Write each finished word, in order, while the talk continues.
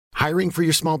Hiring for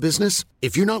your small business?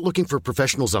 If you're not looking for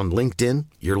professionals on LinkedIn,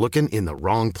 you're looking in the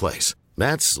wrong place.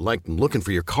 That's like looking for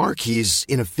your car keys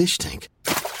in a fish tank.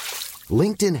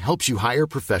 LinkedIn helps you hire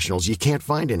professionals you can't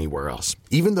find anywhere else,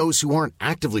 even those who aren't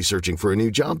actively searching for a new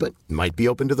job but might be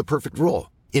open to the perfect role.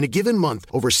 In a given month,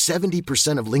 over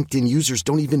 70% of LinkedIn users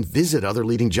don't even visit other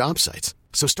leading job sites.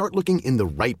 So start looking in the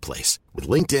right place. With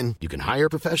LinkedIn, you can hire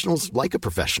professionals like a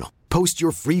professional. Post your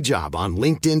free job on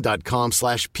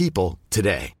linkedin.com/people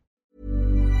today.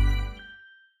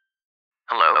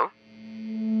 Hello?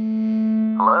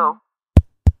 Hello?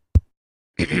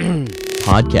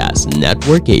 Podcast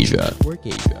Network Asia. One,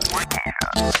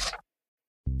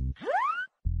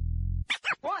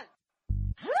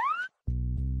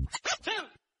 two,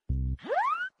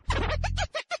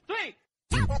 three.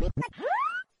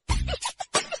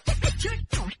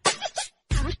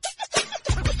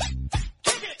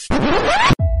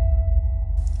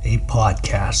 A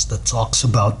podcast that talks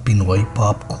about Pinoy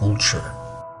pop culture,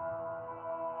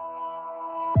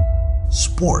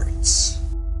 sports,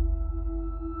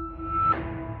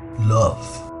 love,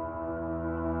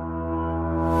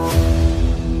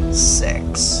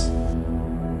 sex,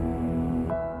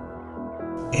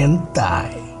 and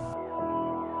Thai.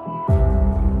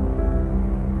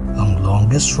 Ang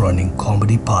longest running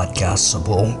comedy podcast sa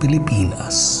buong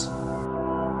Pilipinas.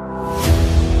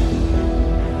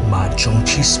 Machong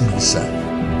Chismisan.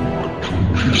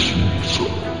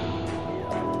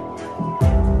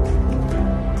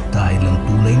 Dahil ang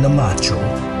tunay na macho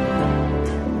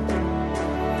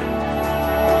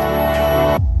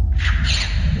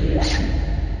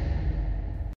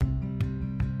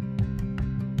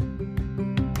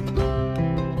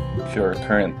If you're a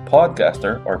current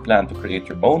podcaster or plan to create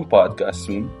your own podcast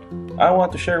soon, I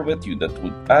want to share with you the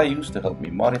tool I use to help me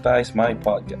monetize my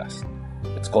podcast.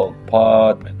 It's called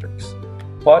Podmetrics.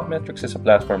 Podmetrics is a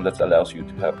platform that allows you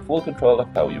to have full control of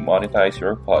how you monetize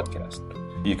your podcast.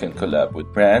 You can collab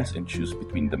with brands and choose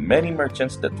between the many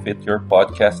merchants that fit your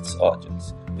podcast's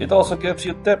audience. It also gives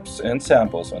you tips and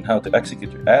samples on how to execute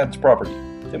your ads properly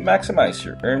to maximize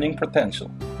your earning potential.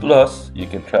 Plus, you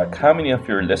can track how many of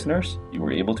your listeners you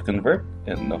were able to convert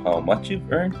and know how much you've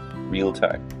earned real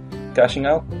time. Cashing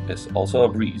out is also a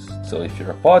breeze. So if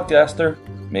you're a podcaster,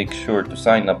 make sure to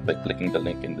sign up by clicking the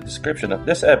link in the description of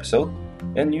this episode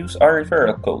and use our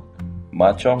referral code,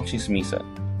 Machong Chismisan,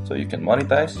 so you can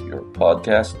monetize your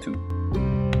podcast too.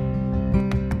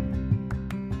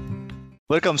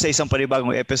 Welcome sa isang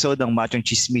panibagong episode ng Machong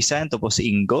Chismisan. Ito po si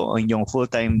Ingo, ang inyong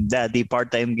full-time daddy,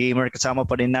 part-time gamer. Kasama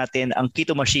pa rin natin ang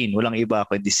Keto Machine. Walang iba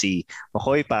kundi si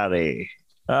Makoy Pare.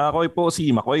 Ako po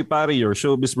si Makoy Pare, your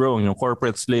showbiz bro, yung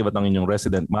corporate slave at ang inyong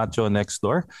resident macho next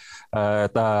door.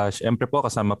 At syempre po,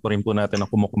 kasama po rin po natin ang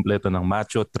kumukumpleto ng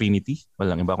Macho Trinity.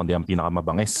 Walang iba kundi ang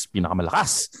pinakamabangis,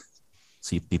 pinakamalakas,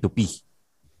 si Tito P.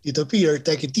 Tito P, your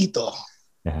techie tito.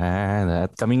 Yan.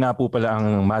 At kami nga po pala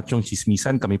ang Machong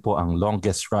Chismisan. Kami po ang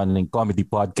longest running comedy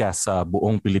podcast sa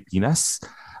buong Pilipinas.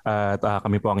 At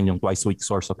kami po ang inyong twice a week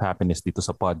source of happiness dito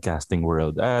sa podcasting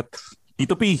world. At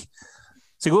Tito P,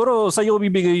 siguro sa iyo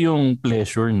bibigay yung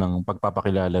pleasure ng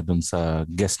pagpapakilala dun sa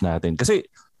guest natin. Kasi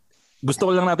gusto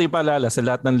ko lang natin ipaalala sa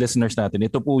lahat ng listeners natin,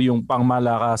 ito po yung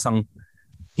pangmalakasang,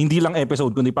 hindi lang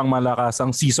episode, kundi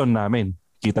pangmalakasang season namin.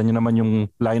 Kita nyo naman yung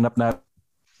lineup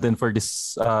natin for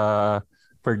this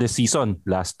season.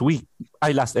 Last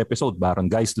episode, Baron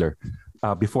Geisler.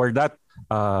 Before that,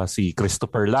 si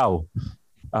Christopher Lau.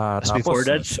 Tapos, before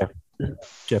that,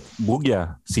 Chef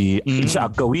Bugya, si Isha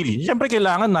Agkawili. Siyempre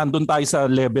kailangan nandun tayo sa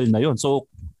level na yon. So,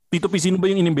 Tito P, sino ba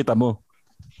yung inimbita mo?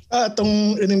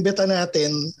 Itong inimbita natin,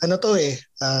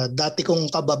 dati kong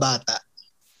kababata.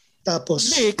 Tapos...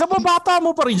 Hindi, kababata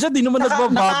mo pa rin siya. Di naman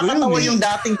nagbabago yun. Nakakatawa yung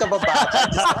dating kababata.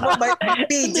 Ano ba?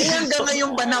 PJ, hanggang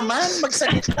ngayon ba naman?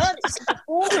 Magsalita.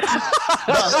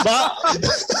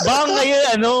 Ba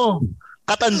ngayon,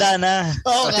 katanda na.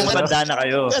 Kasi matanda na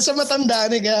kayo. Kasi matanda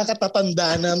na, kaya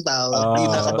katatanda na ang tao. Hindi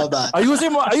na kababata.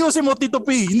 Ayusin mo, Tito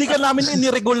P. Hindi ka namin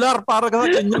iniregular para sa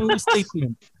kanyang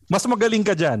statement. Mas magaling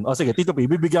ka dyan. O sige, Tito P,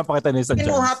 bibigyan pa kita ng isang chance.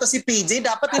 Kinuha to si PJ.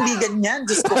 Dapat hindi ganyan.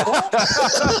 Diyos ko po.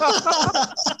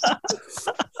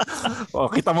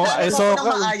 Kita mo.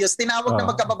 Maayos. Tinawag na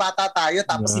magkababata tayo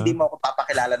tapos hindi mo ako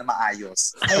papakilala na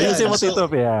maayos. Ayusin mo, Tito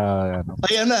P.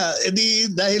 Ayan na.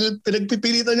 Dahil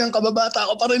pinagpipilitan niyang kababata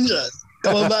ko pa rin dyan.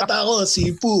 Kababata ko,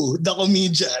 si Poo, the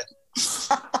comedian.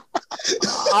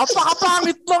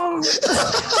 Apakapangit lang.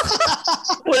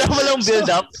 Walang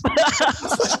build-up.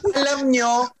 Alam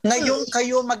nyo, ngayon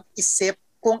kayo mag-isip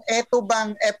kung eto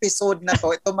bang episode na to,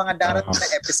 itong mga darating na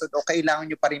episode, o kailangan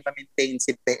nyo pa rin ma-maintain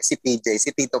si PJ, si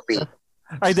Tito P.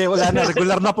 Ay, di, wala na.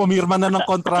 Regular na pumirma na ng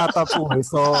kontrata po.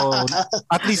 So,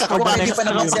 at least for the next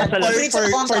year.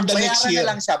 For the next year.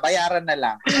 Bayaran na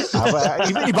lang.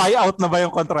 I-buy out na ba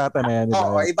yung kontrata na yan?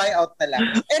 Oo, i-buy out na lang.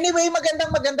 Anyway,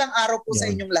 magandang araw po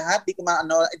sa inyong lahat. Di ko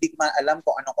alam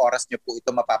kung anong oras nyo po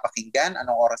ito mapapakinggan,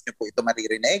 anong oras nyo po ito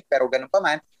maririnig. Pero ganun pa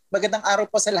man, magandang araw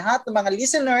po sa lahat ng mga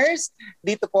listeners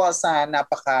dito po sa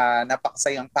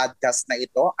napakasayang podcast na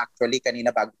ito. Actually,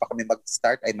 kanina bago pa kami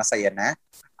mag-start ay masaya na.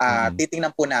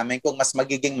 Titingnan po namin kung mas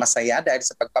magiging masaya dahil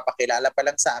sa pagpapakilala pa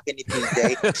lang sa akin ni TJ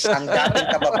ang dating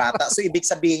kababata. So, ibig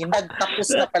sabihin, nagtapos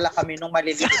na pala kami nung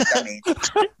maliliit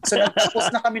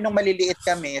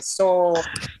kami. So,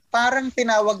 parang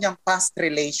tinawag niyang past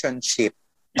relationship.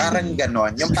 Parang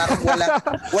ganon. Yung parang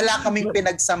wala kaming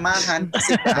pinagsamahan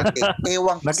kasi dati.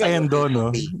 Ewan ko nag-endo, no?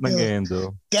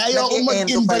 Nag-endo. Kaya ayoko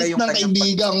mag-invite ng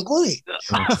kaibigan ko eh.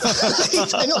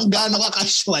 Ano, gaano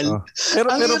ka-casual.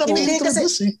 Pero hindi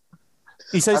kasi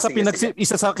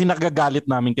isa sa kinagagalit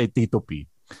namin kay Tito P.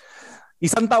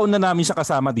 1 taon na namin siya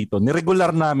kasama dito.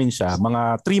 Niregular namin siya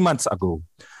mga 3 months ago.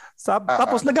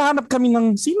 Tapos naghahanap kami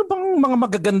ng sino bang mga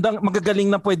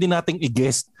magagaling na pwede nating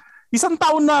i-guest. 1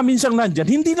 taon namin siyang nandyan.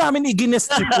 Hindi namin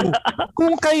i-ginest si Poo.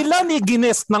 Kung kailan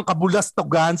i-ginest ng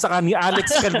Kabulastugan saka ni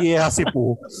Alex Calleja si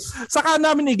Poo, saka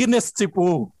namin i-ginest si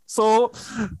Poo. So,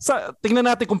 tingnan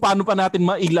natin kung paano pa natin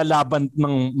mailalaban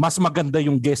ng mas maganda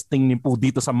yung guesting ni Poo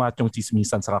dito sa Machong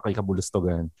Chismisan saka kay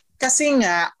Kabulastugan. Kasi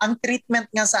nga, ang treatment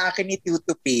nga sa akin ni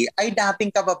Tito P ay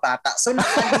dating kababata. So,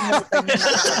 nakalimutan niya na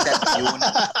agad yun.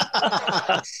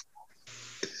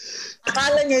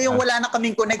 Akala niya yung wala na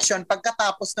kaming connection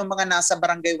pagkatapos ng mga nasa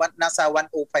barangay, nasa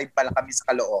 105 pala kami sa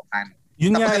Caloocan.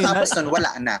 Yun nga, tapos nun,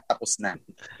 wala na, tapos na.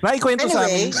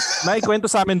 Naikwento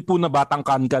sa amin po na batang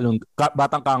kangkalo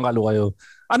kayo.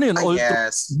 Ano yun?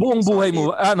 Buong buhay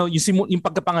mo, yung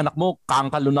pagkapanganak mo,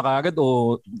 kangkalo na kagad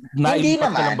o naipat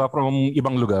ka lang ba from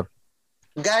ibang lugar?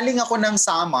 Galing ako ng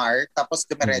Samar, tapos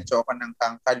dumiretso ako ng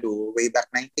Kangkalo way back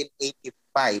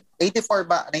 1985. 84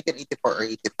 ba? 1984 or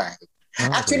 85. Okay.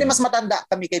 Actually, mas matanda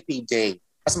kami kay PJ.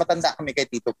 Mas matanda kami kay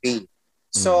Tito P.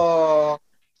 So,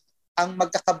 ang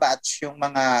magkakabatch, yung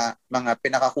mga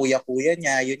pinakakuya-kuya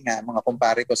niya, yun nga, mga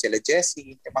kumpare ko, sila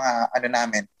Jessie, yung mga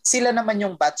namin. Sila naman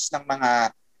yung batch ng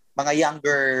mga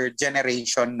younger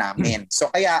generation namin.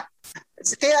 So, kaya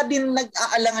din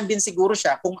nag-aalangan din siguro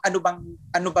siya kung ano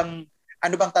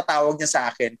bang tatawag niya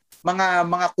sa akin.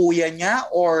 Mga kuya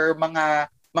niya or mga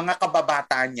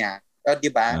kababata niya.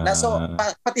 Di ba?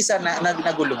 Pati sa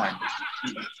nagulungan.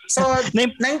 So,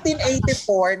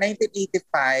 1984,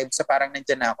 1985, so parang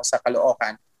nandiyan na ako sa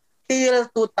Caloocan till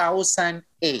 2008.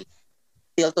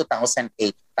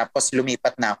 Tapos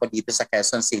lumipat na ako dito sa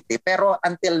Quezon City. Pero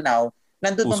until now,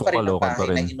 nandun pa rin ang bahay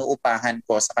na inuupahan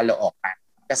ko sa Caloocan.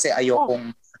 Kasi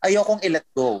ayokong i-let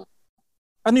go.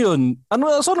 Ano yun?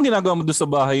 Anong ginagawa mo doon sa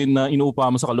bahay na inuupa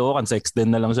mo sa Caloocan? Sex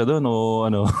den na lang siya doon o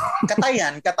ano?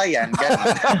 Katayan.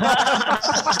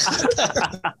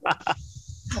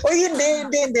 O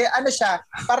hindi. Ano siya?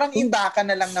 Parang imbakan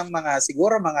na lang ng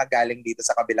siguro mga galing dito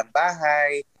sa kabilang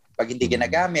bahay. Pag hindi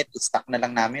ginagamit, i-stock na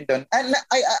lang namin doon.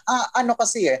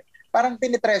 Kasi parang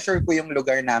tinitreasure ko yung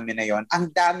lugar namin na yon. Ang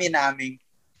dami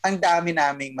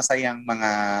naming masayang mga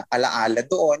alaala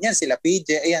doon. Yan sila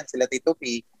PJ, ayan sila Tito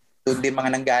P. Doon din mga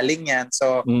nanggaling yan.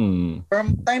 So,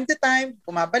 from time to time,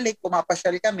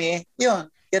 pumapasyal kami. Yun,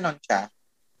 ganon siya.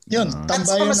 Yun,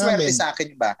 tambayan namin. Sa akin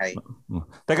yung bahay.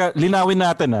 Teka, linawin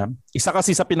natin Isa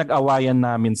kasi sa pinag-awayan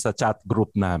namin sa chat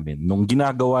group namin, nung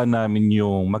ginagawa namin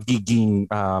yung magiging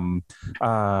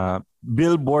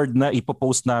billboard na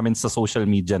ipopost namin sa social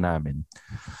media namin.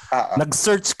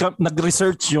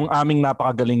 Nag-research yung aming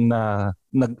napakagaling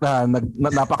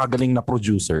na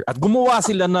producer at gumawa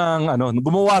sila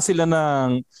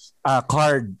ng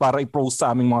card para i-post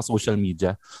sa aming mga social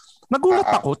media. Nagulat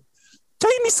ako.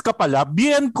 Chinese ka pala.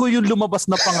 Bien ko yung lumabas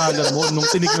na pangalan mo nung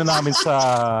tinignan namin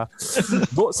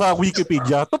sa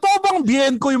Wikipedia. Totoo bang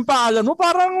Bien ko yung pangalan mo?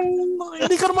 Parang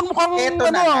hindi ka naman mukhang hindi ka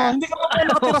naman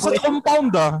nakatira sa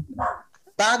compound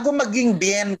Bago maging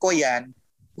Bien ko yan,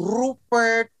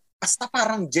 Rupert, basta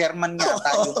parang German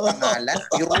yata yung pangalan.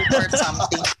 Yung Rupert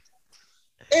something.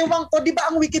 Ewan ko, di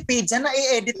ba ang Wikipedia na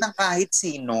i-edit ng kahit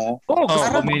sino?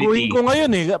 Parang gawin ko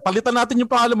ngayon Palitan natin yung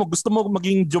pangalan mo. Gusto mo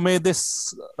maging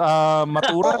Diomedes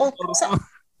Matura?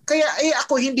 Kaya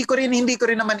ako hindi ko rin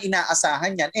naman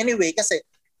inaasahan yan. Anyway, kasi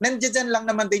nandiyan lang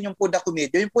naman din yung Puda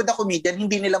Comedian. Yung Puda Comedian,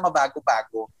 hindi nila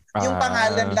mabago-bago. Yung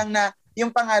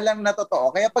pangalan na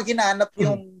totoo. Kaya pag hinahanap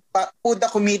yung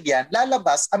Puda Comedian,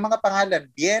 lalabas ang mga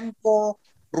pangalan. Bienko,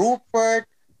 Rupert,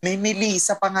 May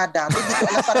Melissa pa nga dati. Hindi ko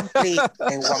alam, parang fake.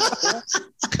 Ewan ko.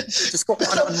 Diyos ko kung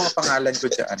ano ang mga pangalan ko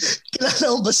dyan. Kilala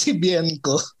mo ba si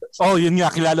Bianco? Oh, yun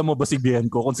nga. Kilala mo ba si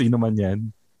Bianco kung sino man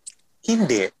yan?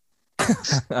 Hindi.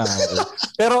 Okay.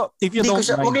 Pero if you don't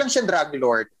mind... Huwag lang siya drug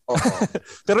lord.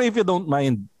 Pero if you don't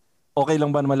mind, okay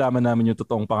lang ba na malaman namin yung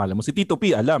totoong pangalan mo? Si Tito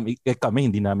P, alam. Kami,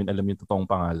 hindi namin alam yung totoong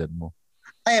pangalan mo.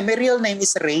 Ay, my real name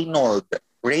is Reynold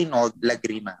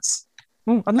Lagrimas.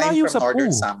 Ang layo I'm sa from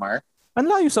Northern Po. Samar. Ang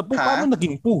layo sa Po. Paano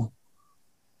naging Po?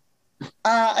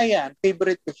 Ayan.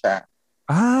 Favorite ko siya.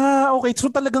 Okay. So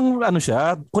talagang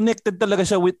siya, connected talaga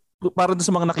siya with, para sa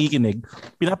mga nakikinig,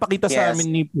 pinapakita sa amin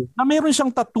ni Po na mayroon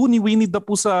siyang tattoo ni Winnie the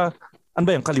Pooh sa, ano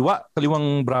ba yan,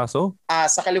 kaliwang braso?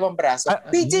 Sa kaliwang braso.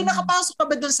 PJ, nakapasok ka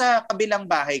ba dun sa kabilang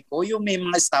bahay ko? Yung may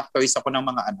mga staff toys ako ng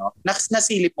mga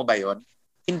nasilip mo ba yon?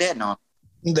 Hindi, no?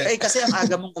 Hindi. Kasi ang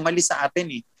aga mong umalis sa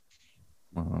atin eh.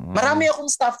 Marami akong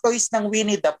staff toys ng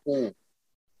Winnie the Pooh.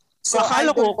 So,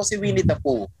 idol ko si Winnie the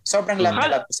Pooh. Sobrang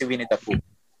love ko si Winnie the Pooh.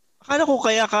 Akala ko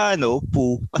kaya ka,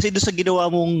 Pooh, kasi doon sa ginawa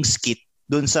mong skit,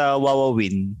 doon sa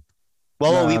Wawawin.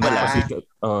 Wawawi pala.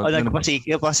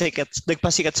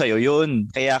 Nagpasikat sa'yo, yun.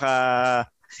 Kaya ka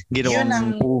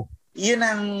ginawang Pooh. Yun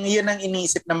ang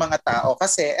iniisip ng mga tao.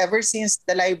 Kasi ever since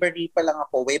the library pa lang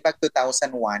ako, way back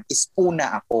 2001, is Pooh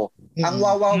na ako. Ang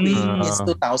Wawawin is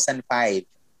 2005.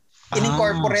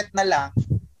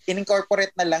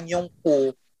 In-incorporate na lang yung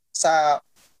Pooh sa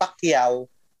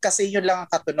Pacquiao kasi yun lang ang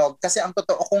katunog. Kasi ang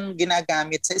totoo kong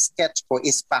ginagamit sa sketch ko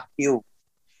is Pacquiao.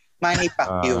 Manny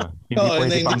Pacquiao.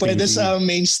 Hindi pwede sa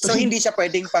mainstream. So hindi siya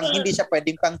pwedeng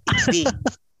pang TV.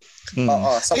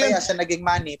 Oo. So kaya siya naging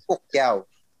Manny Pacquiao.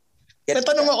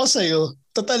 Natanong ako sa'yo,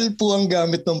 total po ang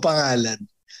gamit ng pangalan.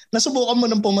 Nasubukan mo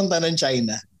nang pumunta ng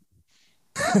China?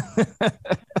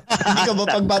 Hindi ka ba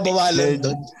pagbabawalan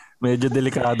doon? Medyo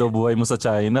delikado buhay mo sa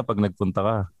China pag nagpunta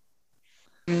ka.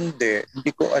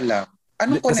 Hindi ko alam.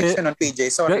 Anong connection ng PJ?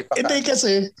 Sorry pa. Ito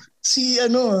kasi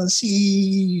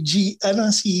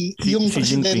yung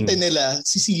presidente nila,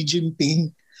 si Xi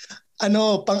Jinping,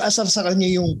 pang-asar sa kanya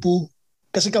yung Pooh.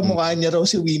 Kasi kamukha niya raw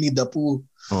si Winnie the Pooh.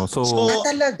 So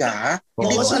talaga?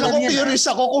 Hindi ko alam kung curious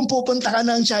ako kung pupunta ka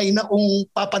ng China kung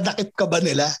papadakip ka ba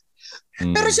nila.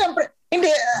 Pero syempre,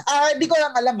 hindi ko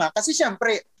lang alam kasi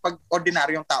syempre, pag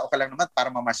ordinaryong tao ka lang naman para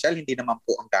mamasyal, hindi naman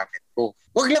po ang gamit ko.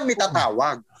 Huwag lang may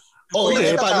tatawag.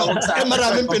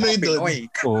 Maraming Pinoy doon.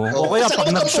 O kaya pag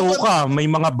nag-show ka, may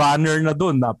mga banner na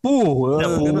doon na Pooh.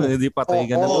 Hindi patay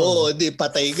ka na. Oo, di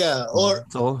patay ka. Or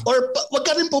wag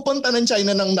ka rin pupunta ng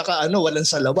China nang walang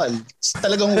salawal.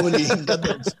 Talagang hulihin ka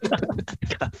doon.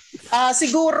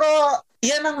 Siguro,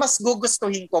 yan ang mas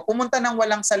gugustuhin ko. Pumunta ng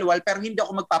walang salwal pero hindi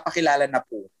ako magpapakilala na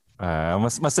Pooh.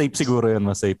 Mas safe siguro yan,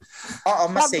 mas safe.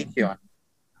 Oo, mas safe yun.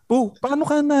 Pooh, paano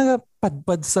ka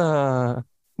napadpad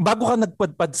bago ka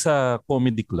nagpadpad sa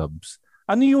comedy clubs,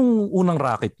 ano yung unang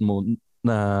racket mo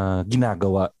na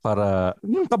ginagawa para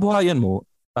yung kabuhayan mo?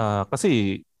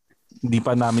 Kasi hindi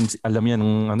pa namin alam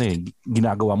yan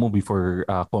ginagawa mo before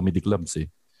comedy clubs eh.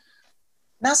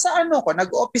 Nasa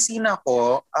nag-opisina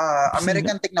ko,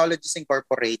 American Technologies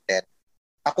Incorporated.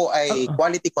 Ako ay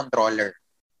quality controller.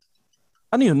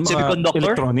 Ano yun? Semiconductor?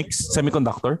 Electronics?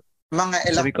 Semiconductor? Mga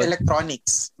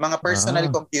electronics. Mga personal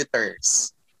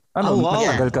computers.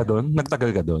 Nagtagal ka doon?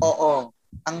 Nagtagal ka doon? Oo.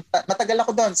 Matagal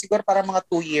ako doon. Siguro para mga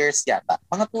 2 years yata.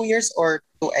 Mga 2 years or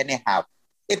 2.5.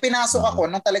 Pinasok ako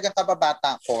nung talagang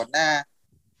kababata ko na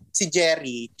si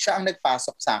Jerry, siya ang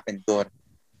nagpasok sa akin doon.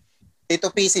 Tito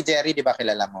P, si Jerry, di ba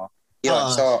kilala mo?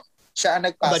 Yun. So, siya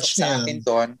ang nagpasok sa akin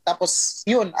doon. Tapos,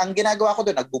 yun, ang ginagawa ko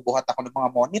doon, nagbubuhat ako ng mga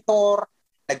monitor,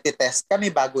 nagtitest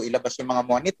kami bago ilabas yung mga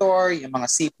monitor, yung mga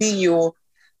CPU.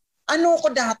 Ko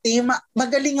dati,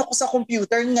 magaling ako sa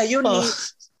computer. Ngayon,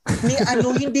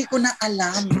 hindi ko na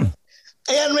alam.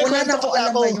 Ayan, may kwento ko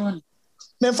ako.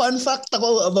 May fun fact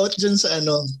ako about dyan sa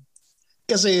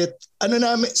Kasi,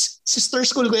 sister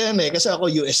school ko yan Kasi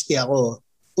ako, UST ako.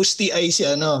 USTI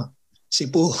si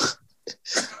Pooh.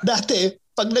 Dati,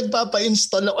 pag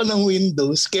nagpapa-install ako ng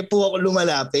Windows, kay Pooh ako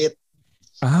lumalapit.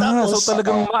 Tapos, so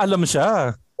talagang maalam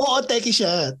siya. Oo, techie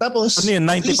siya. Tapos, ano yun,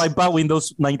 95 pa?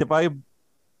 Windows 95?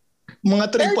 Mga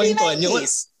 3.1.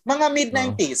 Mga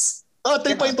mid-90s.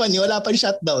 3.1 yun. Wala pang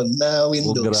shutdown na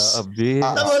Windows. Grabe.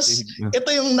 Tapos, ito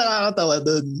yung nakakatawa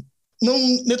doon.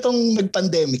 Nitong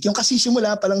nag-pandemic, yung kasi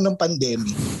simula pa lang ng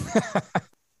pandemic,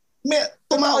 may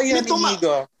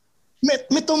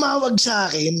tumawag sa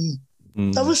akin.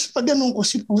 Tapos pag ganun ko,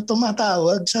 si Pooh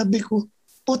tumatawag, sabi ko,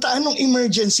 puta, anong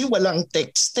emergency? Walang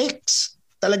text.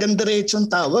 Talagang diretsong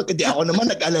tawag. Hindi ako naman,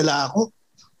 nag-alala ako.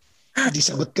 Hindi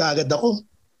sagot ka agad ako.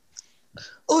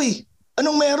 Uy,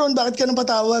 anong meron? Bakit ka nang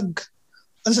patawag?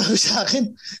 Ang sabi sa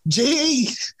akin, Jay,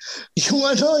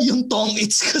 yung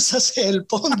tong-its ko sa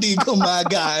cellphone, di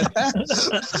gumagana.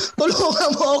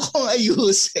 Tulungan mo akong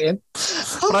ayusin.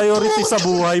 Priority sa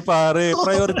buhay, pare.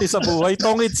 Priority sa buhay.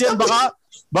 Tong-its yan,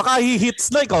 baka hihits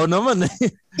na ikaw naman eh.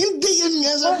 Hindi yun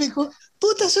nga, sabi ko.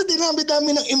 Puta, sa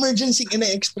dinami-dami ng emergency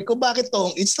ina-expect ko, bakit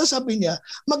tong-its? Tapos sabi niya,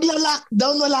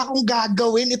 magla-lockdown, wala akong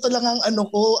gagawin. Ito lang ang ang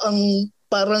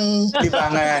parang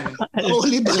libangan.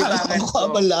 Libangan ko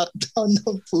ang lockdown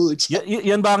ng food.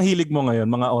 Yan ba ang hilig mo ngayon?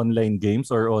 Mga online games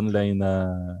or online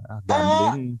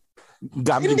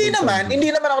gambling? Hindi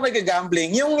naman ako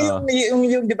nag-gambling. Yung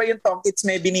di ba yung tong-its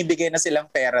may binibigay na silang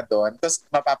pera doon, tapos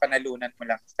mapapanalunan mo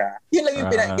lang siya. Yun lang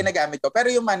yung ginagamit ko. Pero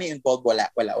yung money involved,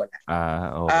 wala. Okay.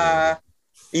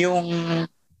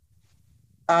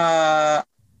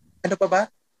 Ano pa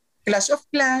ba? Clash of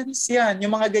Clans, yan.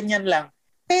 Yung mga ganyan lang.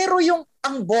 Pero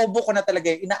ang bobo ko na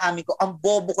talaga, inaamin ko, ang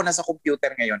bobo ko na sa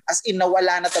computer ngayon. As in,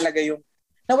 nawala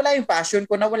yung passion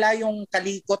ko, nawala yung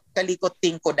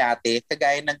kalikot-ting ko dati,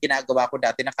 kagaya ng ginagawa ko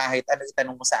dati na kahit ano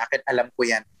itanong mo sa akin, alam ko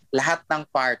yan. Lahat ng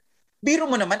part. Biro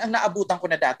mo naman, ang naabutan ko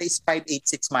na dati is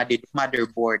 586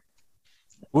 motherboard.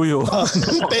 Uyo.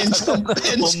 Pension.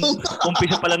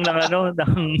 Umpisa pa lang ng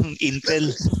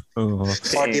Intel. O,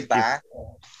 diba?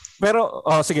 Pero,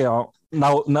 sige,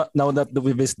 now that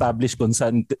we've established kung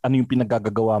saan, ano yung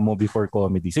pinagagagawa mo before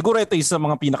comedy. Siguro ito isa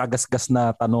mga pinakagasgas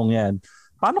na tanong yan.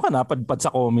 Paano ka napadpad sa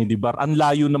comedy bar? Ang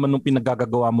layo naman nung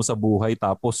pinagagagawa mo sa buhay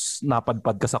tapos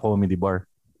napadpad ka sa comedy bar.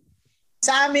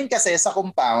 Sa amin kasi, sa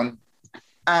compound,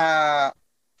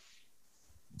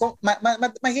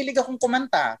 mahilig akong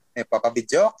kumanta. May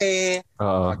papabidyoke,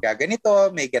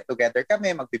 magaganito, may get-together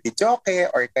kami,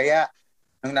 magbibidyoke, or kaya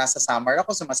nung nasa summer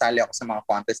ako, sumasali ako sa mga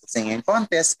contest at singing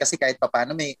contest kasi kahit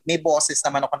papaano may boses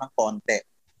naman ako ng konti.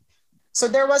 So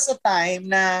there was a time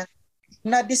na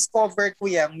na-discover ko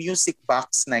yung music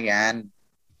box na yan.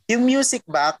 Yung music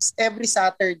box, every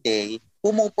Saturday,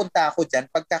 pumupunta ako dyan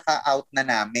pagkaka-out na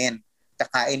namin.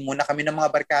 Kakain muna kami ng mga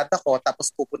barkada ko,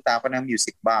 tapos pupunta ako ng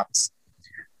music box.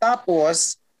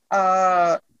 Tapos,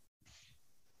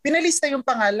 pinalista yung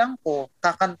pangalan ko,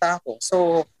 kakanta ko.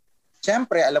 So,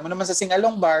 siyempre, alam mo naman sa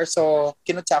sing-along bar, so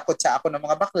kinutsa-kutsa ako ng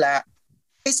mga bakla.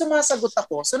 Sumasagot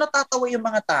ako. So natatawa yung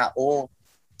mga tao.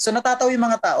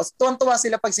 Tuwan-tuwa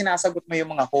sila pag sinasagot mo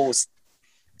yung mga host.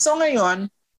 So ngayon,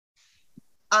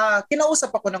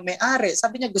 kinausap ako ng may-ari.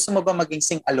 Sabi niya, gusto mo ba maging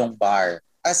sing-along bar?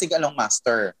 Sing-along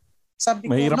master. Sabi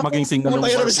ko, mahirap maging sing-along bar.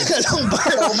 Mahirap sing-along bar.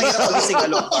 Oo, mahirap maging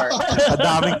sing-along bar.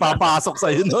 Daming papasok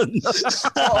sa'yo nun.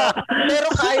 Oo, pero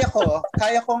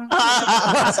kaya kong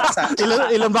papasok sa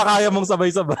ilan ba kaya mong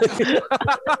sabay-sabay?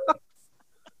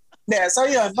 So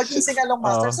yun, maging sing-along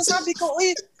master. So sabi ko,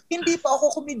 hindi pa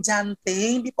ako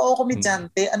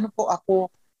komedyante. Ano po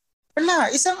ako? Wala,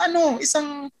 isang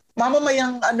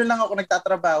mamamayang lang ako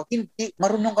nagtatrabaho. Hindi,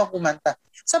 marunong kang kumanta.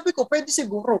 Sabi ko, pwede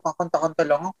siguro, kakanta-kanta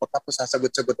lang ako, tapos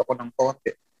sasagot-sagot ako ng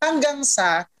konti. Hanggang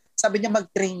sa, sabi niya,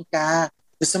 mag-train ka.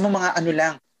 Gusto mo mga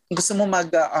gusto mo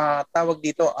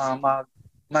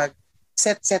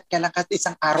mag-set ka lang kahit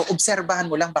isang araw, obserbahan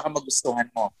mo lang, baka magustuhan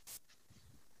mo.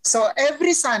 So,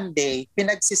 every Sunday,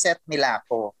 pinagsiset nila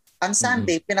ako. Ang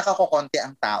Sunday, pinakakukonti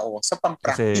ang tao. So,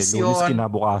 pang-practice yun. Kasi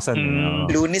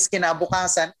Lunes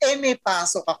kinabukasan. May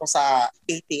pasok ako sa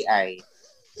ATI.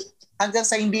 Hanggang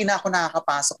sa hindi na ako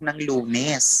nakakapasok ng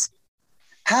Lunes.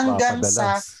 Hanggang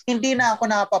sa hindi na ako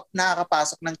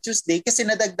nakakapasok ng Tuesday kasi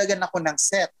nadagdagan ako ng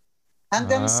set.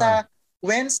 Hanggang sa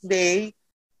Wednesday,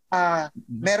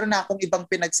 meron na akong ibang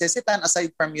pinagsesitan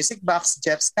aside from Music Box,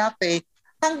 Jeff's Cafe.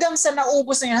 Hanggang sa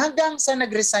naubos na yun. Hanggang sa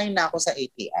nag-resign na ako sa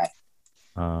ATI.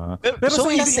 Pero so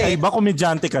ATI ba,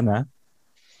 komedyante ka na?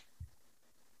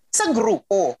 Sa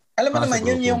grupo. Alam mo naman,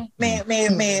 yun yung may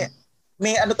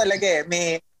ano talaga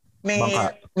may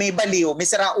baliw, may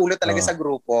siraulo talaga sa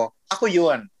grupo. Ako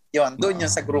yun. Doon yun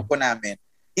sa grupo namin.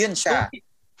 Yun siya.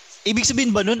 Ibig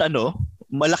sabihin ba nun,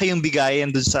 malaki yung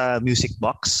bigayan dun sa music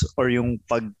box or yung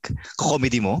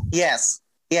pag-comedy mo? Yes.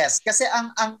 Kasi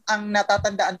ang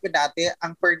natatandaan ko dati,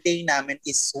 ang per day namin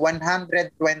is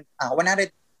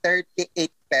 138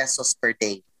 pesos per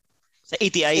day. Sa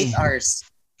ATI?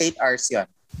 8 hours yun.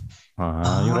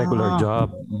 Yung regular job.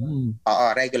 Oo,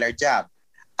 regular job.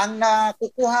 Ang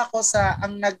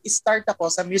nag-start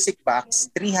ako sa Music Box,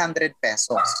 300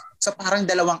 pesos. So parang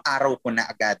 2 araw ko na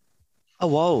agad.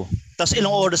 Wow. Tapos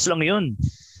ilang oras lang yun?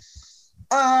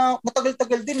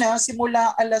 Matagal-tagal din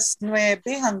simula 9:00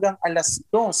 hanggang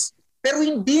 2:00. Pero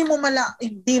hindi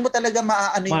mo talaga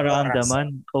maaano yung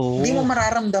mararamdaman. Hindi mo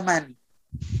mararamdaman.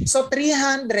 So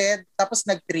 300, tapos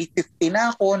nag-350 na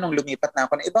ako nung lumipat na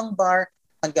ako ng ibang bar.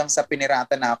 hanggang sa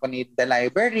pinirata na ako ni The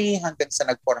Library, hanggang sa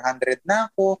nag-400 na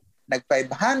ako,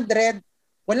 nag-500,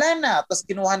 wala na. Tapos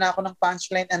kinuha na ako ng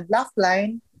punchline and laugh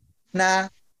line na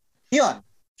yun.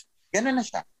 Ganun na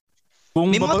siya.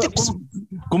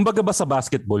 Kung baga ba sa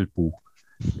basketball po,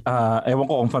 ewan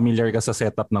ko kung familiar ka sa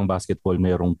setup ng basketball,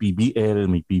 mayroong PBL,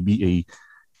 may PBA.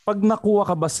 Pag nakuha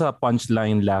ka ba sa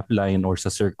punchline, laugh line, or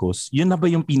sa circus, yun na ba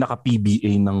yung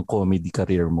pinaka-PBA ng comedy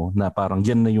career mo? Na parang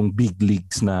yan na yung big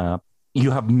leagues na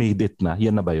you have made it na?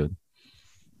 Yan na ba yun?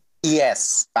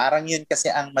 Yes. Parang yun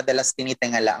kasi ang madalas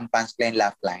tinitingala ang punchline,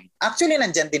 laugh line. Actually,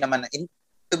 nandyan din naman,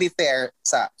 to be fair,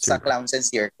 sa Clowns and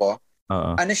Circo,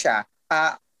 ano siya,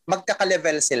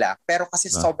 magkaka-level sila. Pero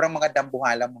kasi sobrang mga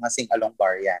dambuhalang mga sing-along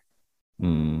bar yan.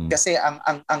 Kasi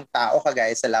ang tao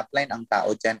kagaya sa laugh line, ang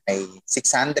tao dyan ay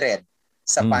 600.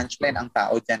 Sa punchline, ang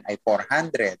tao dyan ay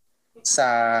 400.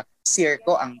 Sa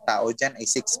circo, ang tao dyan ay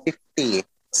 650.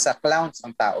 Sa clowns,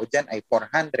 ang tao dyan ay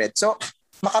 400. So,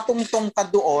 makatungtong ka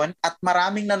doon at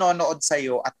maraming nanonood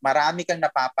sa'yo at marami kang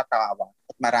napapatawa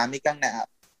at marami kang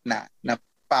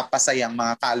napapasayang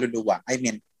mga kaluluwa. I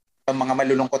mean, mga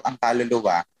malulungkot ang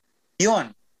kaluluwa.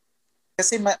 Yun.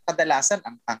 Kasi kadalasan,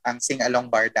 ang sing-along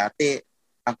bar dati,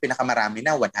 ang pinakamarami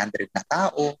na 100 na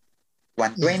tao,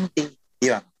 120,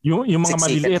 yun. Yung mga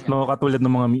maliliit, no? Katulad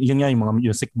ng mga, yun nga, yung mga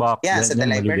music box. Yeah, sa The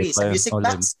Library.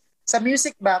 Sa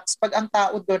music box, pag ang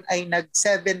tao doon ay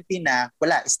nag-70 na,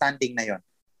 wala, standing na yun.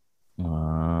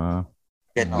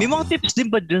 May mga tips din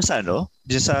ba dun sa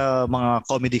dun sa mga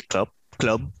comedy club?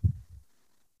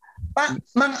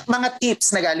 Mga tips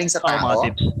na galing sa tao? Mga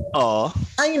tips. Oo.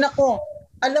 Ay, nako.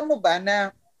 Alam nyo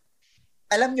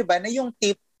ba na yung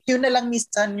tip, yun na lang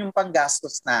minsan yung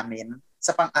panggastos namin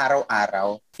sa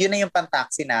pang-araw-araw. Yun na yung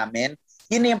pang-taxi namin.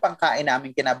 Yun na yung pangkain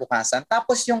namin kinabukasan.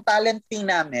 Tapos yung talent fee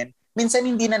namin, minsan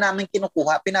hindi na namin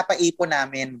kinukuha, pinapaipon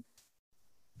namin.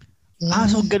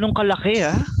 So ganun kalaki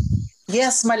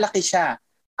Yes, malaki siya.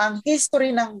 Ang history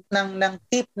ng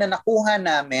tip na nakuha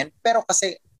namin, pero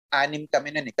kasi 6 kami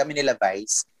nun kami nila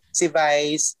Vice. Si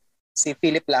Vice, si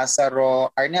Philip Lazaro,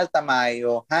 Arnel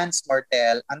Tamayo, Hans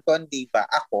Mortel, Anton Diva,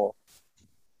 ako.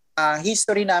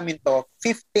 History namin to,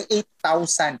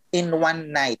 58,000 in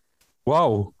one night.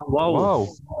 Wow.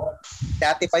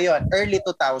 Dati pa yon, early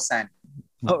 2000.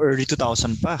 Early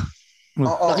 2000 pa.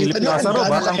 Oo. Philip Lazaro,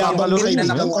 batang kabalo rin na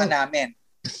nakuha namin.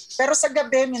 Pero sa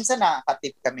gabi, minsan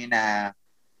nakakatip kami na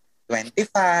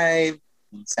 25,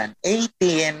 minsan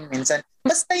 18, minsan.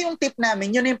 Basta yung tip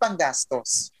namin, yun na yung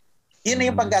panggastos. Yun na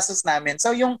yung panggastos namin. So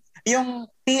yung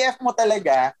TF mo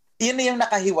talaga, yun na yung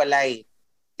nakahiwalay.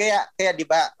 Kaya 'di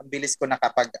ba, ang bilis ko na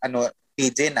kapag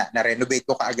PJ na renovate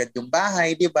ko kaagad yung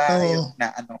bahay, 'di ba? Yung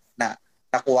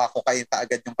nakuha ko kayo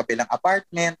kaagad yung kabilang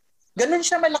apartment. Ganun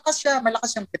siya, malakas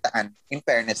yung kitaan, in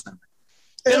fairness naman.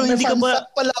 Pero hindi ka ba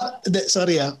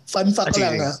fun fact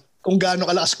lang kung gaano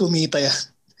kalakas kumita yan.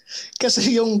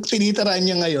 Kasi yung tinitiraan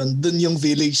niya ngayon, dun yung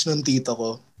village ng tito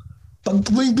ko. Pag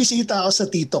bumibisita ako sa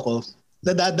tito ko,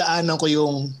 nadadaanan ko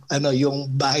yung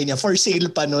bahay niya, for sale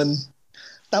pa nun.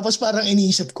 Tapos parang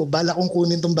iniisip ko, bala kong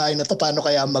kunin tong bahay na to, paano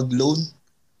kaya mag-loan?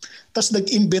 Tapos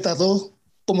nag-imbita to,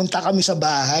 pumunta kami sa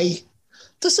bahay.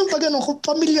 Tapos yung pag ko,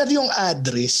 familiar yung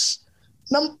address.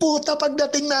 Nang puta,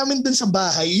 pagdating namin dun sa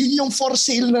bahay, yun yung for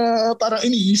sale na parang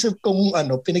iniisip kong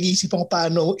pinag-iisipan ko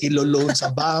paano ilo-loan sa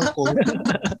bangko.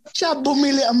 Siya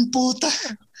bumili ang puta.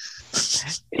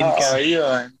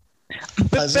 Yun.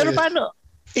 Pero paano?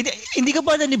 Hindi ka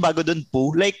ba nanibago doon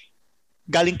po? Like,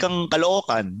 galing kang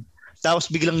Caloocan, tapos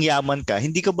biglang yaman ka,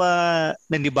 hindi ka ba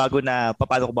nanibago na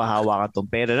paano ko mahawakan tong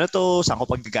pera na to? Saan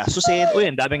ko paggagastusin? Uy,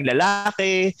 ang daming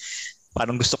lalaki.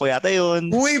 Parang gusto ko yata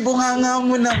yun. Uy, bunganga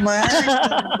mo naman.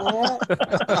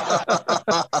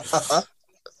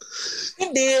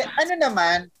 Hindi,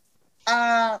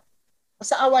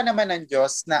 sa awa naman ng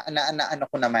Diyos na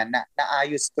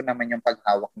naayos ko naman yung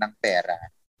paghawak ng pera.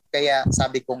 Kaya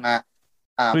sabi ko nga,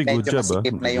 medyo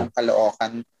masikip na yung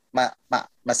Caloocan.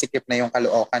 Masikip na yung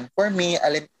Caloocan for me.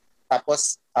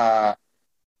 Tapos,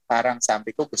 parang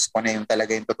sabi ko, gusto ko na yung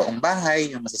talaga yung totoong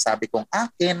bahay, yung masasabi kong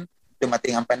akin.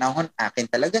 Dumating ang panahon, akin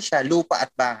talaga siya, lupa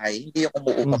at bahay, hindi yung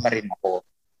umuupa pa rin ako.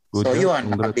 So yun,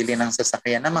 nakabili ng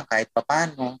sasakyan naman kahit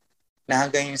papano, na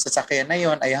hanggang yung sasakyan na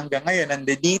yun, ay hanggang ngayon,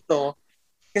 nandito.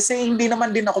 Kasi hindi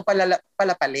naman din ako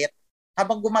palapalit.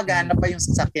 Habang gumagana pa yung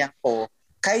sasakyan ko,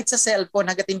 kahit sa cellphone,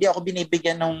 hanggat hindi ako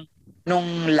binibigyan nung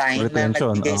line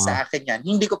retention, na nagbigay sa akin yan,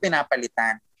 hindi ko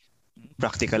pinapalitan.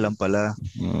 Practical lang pala.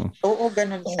 Oo,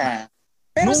 ganun siya.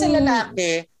 Pero sa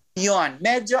lalaki, yun,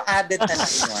 medyo added na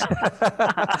lang yun.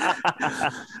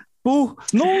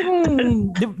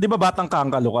 Di ba batang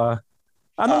kangkalo ka?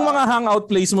 Anong mga hangout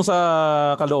place mo sa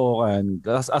Caloocan?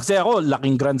 Kasi ako,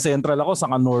 laking Grand Central ako sa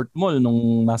North Mall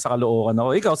nung nasa Caloocan ako.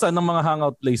 Ikaw, saan ang mga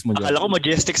hangout place mo dyan? Akala ko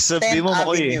Majestic sabi mo,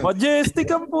 Makoy. Majestic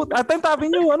ang puta. 10th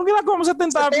Avenue. Anong ginagawa mo sa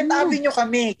 10th Avenue? 10th Avenue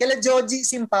kami. Kila Joji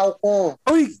Simpauco.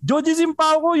 Uy, Joji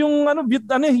Simpauco, yung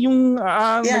yung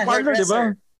may parlor, di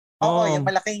ba? Oo, yung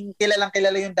malaking kilala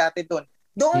yung dati doon.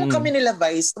 Doon kami nila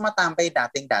Vice, tumatambay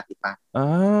dati pa.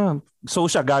 So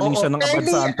siya, galing siya ng Abad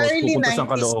Santos, pupunta sa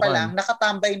Caloocan. Early 90s pa lang,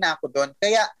 nakatambay na ako doon.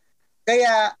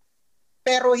 Kaya,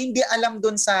 pero hindi alam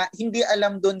doon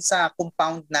sa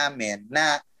compound namin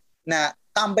na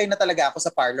tambay na talaga ako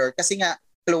sa parlor. Kasi nga,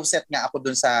 closet nga ako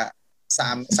doon sa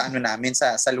ano namin,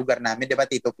 sa lugar namin, di ba,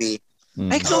 Tito P?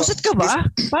 Ay, closet ka ba?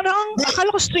 Parang,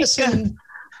 akala ko straight ka.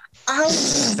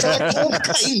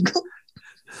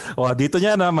 Dito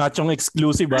niya na machong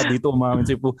exclusive dito umamin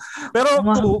si Poo. Pero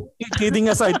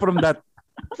kidding aside from that.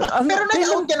 Pero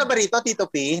nag-out ka na ba rito, Tito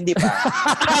P? Hindi pa.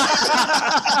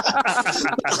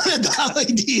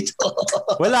 Nadamay dito.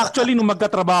 Well, actually, nung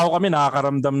magkatrabaho kami,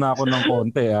 nakakaramdam na ako ng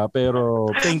konti.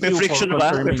 Pero thank you for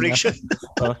confirming. May friction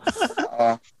ba?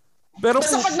 Pero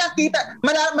basta pag nakita,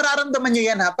 mararamdaman nyo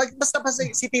yan ha. Basta pa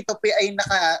si Tito P ay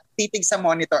nakatitig sa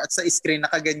monitor at sa screen,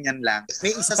 nakaganyan lang.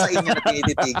 May isa sa inyo na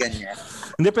tinititigan niya.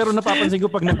 Hindi, pero napapansin ko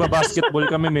pag nagbabasketball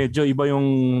kami, medyo iba yung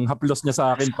haplos niya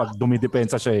sa akin pag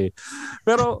dumidepensa siya eh.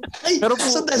 Pero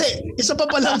sandali, isa pa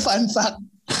palang fun fact.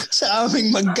 Sa aming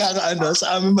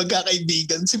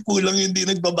magkakaibigan, si Pulang hindi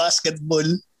nagbabasketball.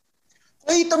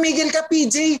 Uy, tumigil ka,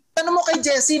 PJ. Tanong mo kay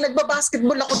Jessie,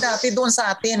 nagbabasketball ako dati doon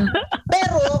sa atin.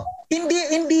 Pero,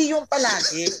 hindi yung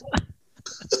palagi.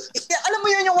 Alam mo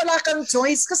yun yung wala kang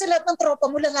choice kasi lahat ng tropa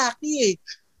mo lalaki eh.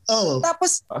 Oh.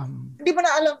 Tapos, hindi mo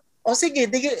na alam, sige,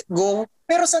 go.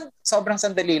 Pero sobrang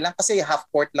sandali lang kasi half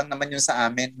court lang naman yun sa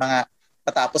amin. Mga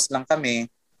matapos lang kami.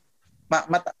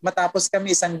 Matapos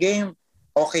kami isang game,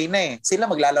 okay na eh. Sila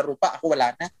maglalaro pa, ako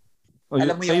wala na.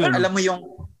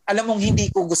 Alam mong hindi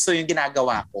ko gusto yung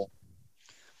ginagawa ko.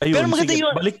 Ayun, pero maganda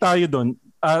yun. Balik tayo doon.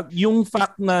 Yung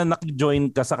fact na naki-join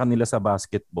ka sa kanila sa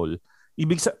basketball,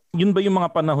 yun ba yung mga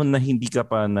panahon na hindi ka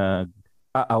pa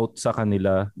nag-out sa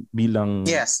kanila bilang...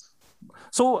 Yes.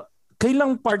 So,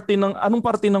 anong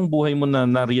parte ng buhay mo na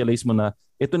na-realize mo na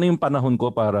ito na yung panahon ko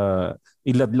para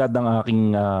iladlad ang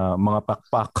aking mga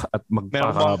pakpak at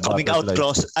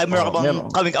magpaka-butterfly. Meron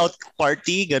coming out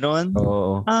party, gano'n?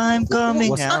 Oo. I'm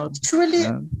coming out.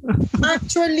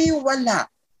 Actually, wala.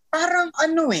 Parang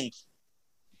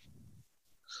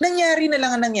nangyari na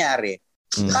lang ang nangyari.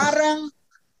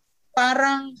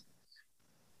 Parang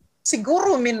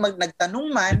siguro nagtanong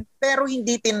man, pero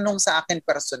hindi tinanong sa akin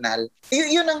personal.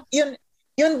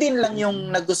 Yun din lang yung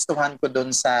nagustuhan ko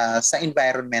doon sa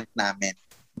environment namin.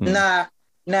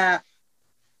 Na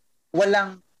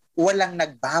walang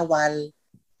nagbawal,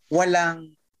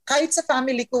 kahit sa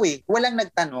family ko walang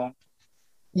nagtanong.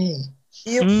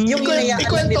 Yung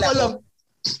inayaan nila ko.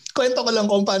 Kwento ko lang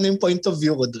kung paano yung point of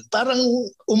view ko doon. Parang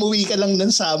umuwi ka lang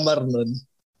ng summer nun.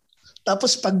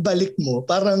 Tapos pagbalik mo,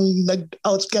 parang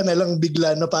nag-out ka na lang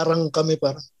bigla na parang kami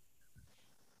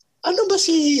ano ba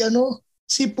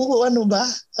si Poo,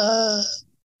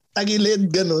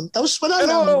 tagilid, ganun. Tapos wala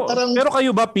lang. Pero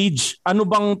kayo ba, Pidge, ano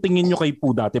bang tingin nyo kay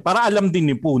Poo dati? Para alam din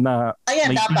ni Poo na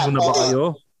may clue na ba kayo?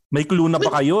 May clue na ba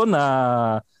kayo na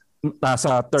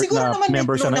nasa third na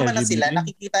member siya ng LGBT? Sila,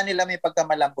 nakikita nila may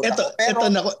pagkamalambot ako. Pero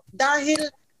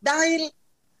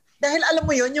dahil alam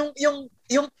mo yun,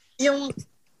 yung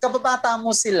kababata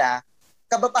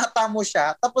mo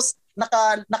siya, tapos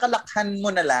nakalakhan mo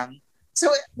na lang.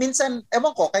 So, minsan,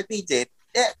 ewan ko, kay PJ,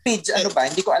 Pidge,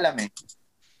 hindi ko alam eh.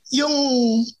 Yung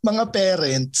mga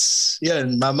parents,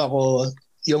 yan, mama ko,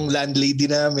 yung landlady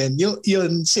namin,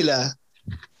 yun sila,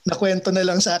 nakwento na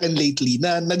lang sa akin lately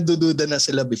na nagdududa na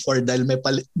sila before dahil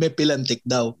may pilantik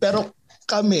daw. Pero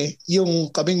kaming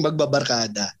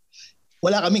magbabarkada,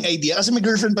 wala kaming idea kasi may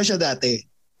girlfriend pa siya dati.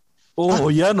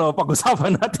 Yan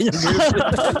pag-usapan natin yung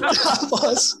girlfriend.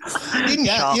 Tapos, yun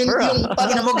nga, yung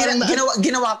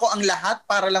ginawa ko ang lahat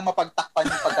para lang mapagtakpan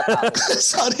yung pagkatapos.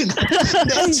 Sorry na.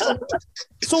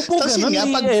 So po ganun,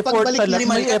 may effort talaga.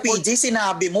 May PJ,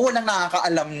 sinabi mo, walang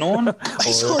nakakaalam nun. Ay,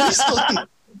 sorry.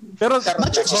 Pero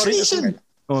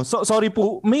sorry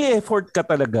po, may effort ka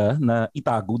talaga na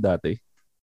itago dati?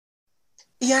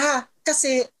 Yeah,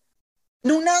 kasi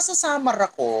nung nasa summer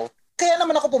ako, kaya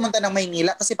naman ako pumunta ng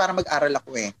Maynila kasi para mag-aral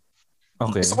ako eh.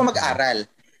 Okay. Gusto ko mag-aral.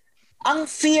 Ang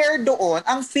fear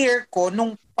ko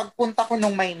nung pagpunta ko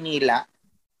nung Maynila,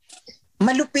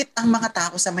 malupit ang mga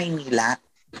tao sa Maynila.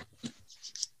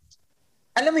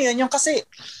 Alam mo yun, yung kasi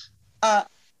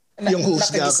yung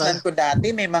husga nakagisnan ko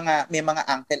dati, may mga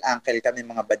uncle kami,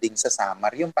 mga bading sa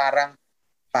Samar. Yung parang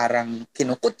parang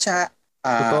kinukutsa.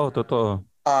 Totoo.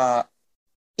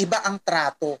 Iba ang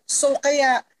trato. So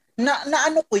kaya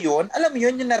ano ko yun, alam mo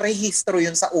yun, yung narehistro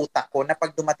yun sa utak ko na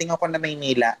pag dumating ako na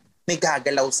Maynila, may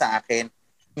gagalaw sa akin,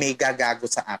 may gagago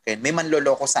sa akin, may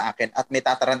manloloko sa akin, at may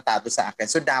tatarantado sa akin.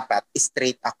 So dapat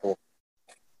straight ako.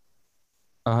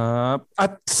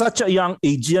 At such a young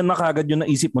age, yan na kagad yung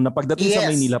naisip mo na pagdating sa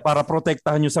Maynila, para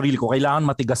protektahan yung sarili ko, kailangan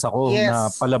matigas ako na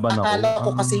palaban ako. Akala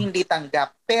ko kasi hindi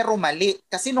tanggap, pero mali.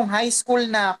 Kasi nung high school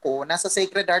na ako, nasa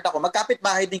Sacred Heart ako,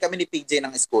 magkapit-bahay din kami ni PJ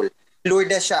ng school.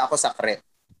 Lourdes siya, ako sa Cre.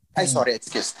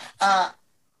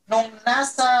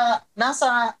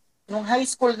 Nung high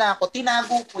school na ako,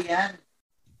 tinago ko yan.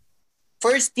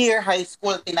 First year high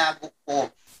school, tinago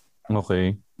ko.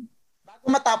 Okay. Bago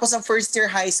matapos ang first year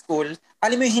high school,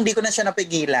 alam mo hindi ko na siya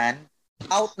napigilan.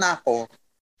 Out na ako.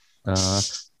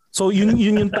 So yun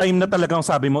yung time na talagang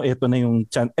sabi mo, ito na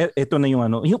yung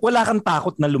ano, wala kang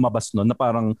takot na lumabas no, na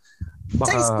parang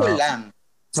baka... Sa school lang.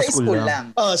 Sa school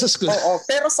lang. Sa school. Oo,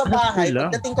 pero sa bahay,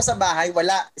 pagdating ko sa bahay,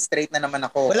 wala, straight na naman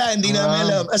ako. Wala, hindi namin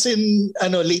alam. As in,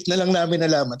 late na lang namin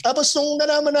nalaman. Tapos nung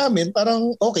nalaman namin,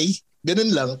 parang okay,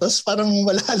 ganun lang. Tapos parang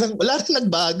wala rin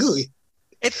nagbago eh.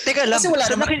 Teka lang. Kasi wala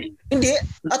naman, hindi.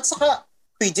 At saka,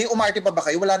 PJ, umarte pa ba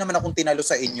kayo? Wala naman akong tinalo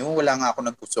sa inyo. Wala nga ako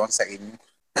nagpusuan sa inyo.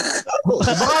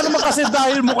 Baka naman kasi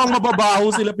dahil mukhang mababaho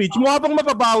sila, Peach. Mukha pang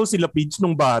mababaho sila, Peach,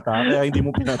 nung bata. Kaya hindi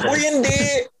mo pinatay. Uy,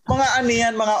 hindi. Mga ano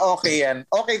yan, mga okay yan.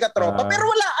 Okay ka, tropa. Pero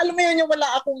wala, alam mo yun, yung wala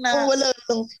akong wala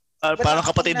lang. Parang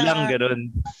kapatid lang,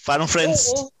 gano'n. Parang friends.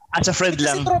 As a friend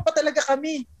lang. Kasi tropa talaga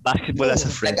kami. Basketball as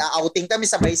a friend. Nag-outing kami,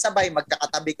 sabay-sabay.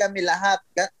 Magkakatabi kami lahat.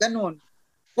 Ganun.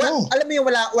 Alam mo yung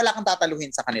wala kang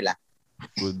tataluhin sa kanila.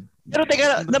 Good. Pero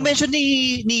teka, na-mention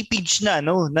ni Peach na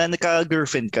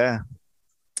nagka-girlfriend ka.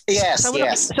 Yes.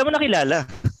 Saan mo nakilala?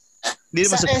 Hindi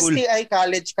naman sa school. STI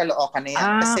College Caloocan na yan.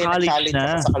 Kasi nag-college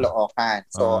ako sa Caloocan.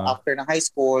 So, after ng high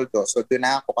school, so doon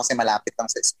na ako kasi malapit lang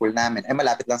sa school namin.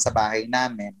 Malapit lang sa bahay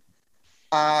namin.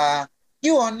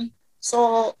 Yun.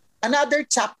 So, another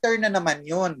chapter na naman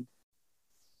yun.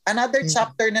 Another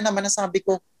chapter na naman na sabi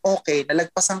ko, okay,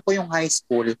 nalagpasan ko yung high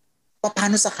school.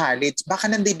 Paano sa college? Baka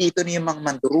nandito na yung mga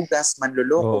mandurugas,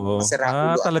 manluloko,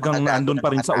 masiraulo. Talagang nandun pa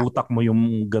rin sa utak mo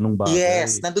yung ganung bagay.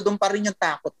 Yes, nandun pa rin yung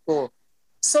takot ko.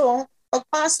 So,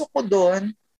 pagpasok ko doon,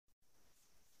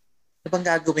 ano bang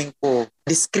gagawin ko?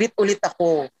 Discreet ulit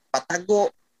ako,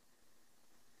 patago.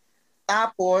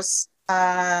 Tapos,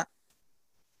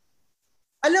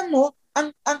 alam mo,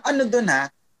 ang ano doon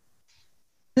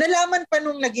nalaman pa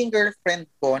nung naging girlfriend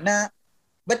ko na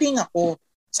bading ako.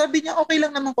 Sabi niya, okay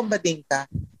lang naman kung bading ka.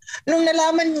 Nung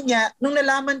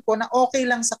nalaman ko na okay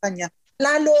lang sa kanya,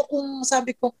 lalo akong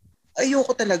sabi ko,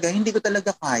 ayoko talaga, hindi ko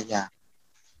talaga kaya.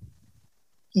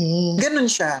 Ganun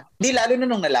siya. Di lalo na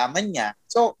nung nalaman niya.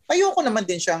 So, ayoko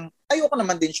siyang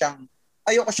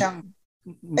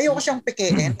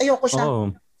pekein. Ayoko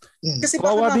siyang kasi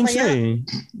kawawa din siya eh.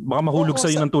 Baka mahulog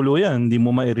sa'yo ng tuluyan. Hindi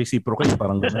mo ma-reciprocate.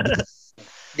 Parang gano'n.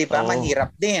 Di ba?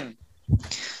 Mahirap din.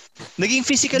 Naging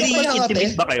physically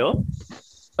intimate ba kayo?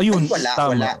 Ayun,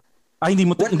 wala.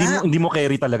 Hindi mo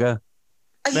carry talaga.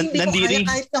 Ay, hindi ko kaya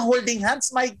kahit na holding hands.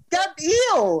 My God,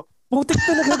 ew! Putik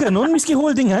talaga ganun. Miski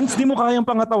holding hands, di mo kayang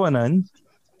pangatawanan.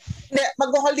 Hindi,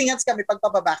 mag-holding hands kami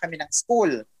pagpababa kami ng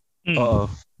school. Oo.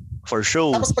 For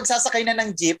sure. Tapos pagsasakay na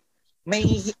ng jeep, may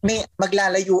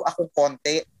maglalayo akong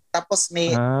konti. Tapos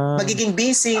may magiging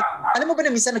busy. Alam mo ba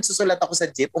na minsan nagsusulat ako sa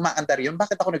jeep? Umaandar yun.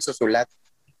 Bakit ako nagsusulat?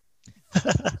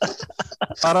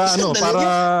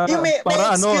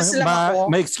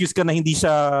 May excuse ka na hindi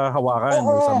siya hawakan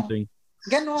or something.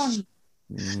 Ganon.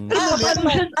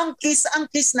 Ang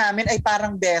kiss namin ay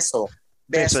parang beso.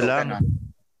 Beso lang.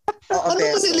 Ano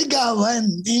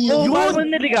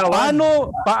maniligawan?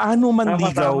 Paano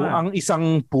manligaw ang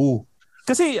isang poo?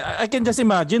 Kasi I can just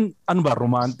imagine, ano ba,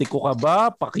 romantiko ka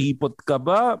ba? Pakipot ka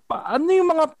ba? Ano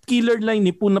yung mga killer line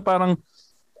ni Poo na parang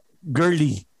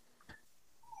girly?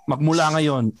 Magmula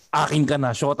ngayon, akin ka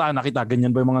na, shota, nakita, ganyan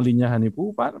ba yung mga linyahan ni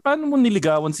Poo? Paano mo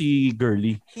niligawan si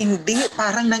girly? Hindi,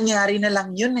 parang nangyari na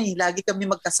lang yun eh. Lagi kami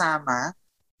magkasama.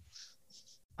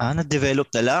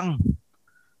 Na-develop na lang.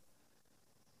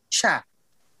 Siya.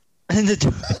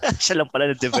 Siya lang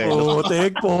pala na-develop.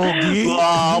 Tek, pogi.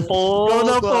 Wapo.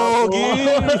 Pogi.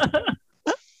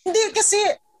 Hindi, kasi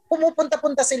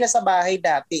pumupunta-punta sila sa bahay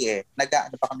dati eh.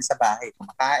 Nag-ano pa kami sa bahay,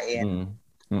 kumakain.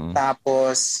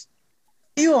 Tapos,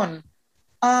 yun.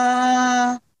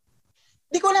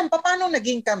 Di ko alam, paano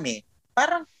naging kami?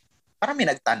 Parang may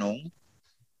nagtanong.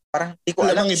 Parang di ko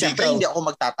alam. Siyempre, hindi ako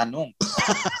magtatanong.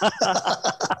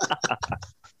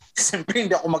 Siyempre,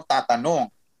 hindi ako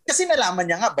magtatanong. Kasi nalaman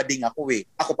niya nga, bading ako eh.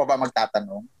 Ako pa ba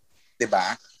magtatanong?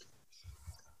 Diba?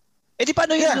 di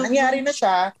paano yun? Yan, nangyari na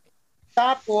siya.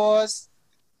 Tapos,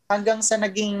 hanggang sa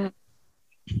naging,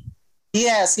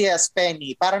 yes,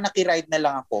 Penny. Parang nakiride na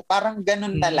lang ako. Parang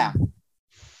ganun na lang.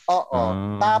 Oo.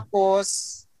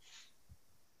 Tapos,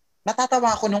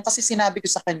 natatawa ako nung kasi sinabi ko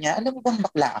sa kanya, alam mo bang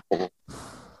bakla ako?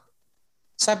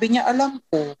 Sabi niya, alam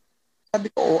ko. Sabi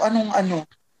ko, anong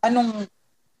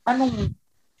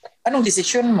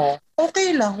desisyon mo?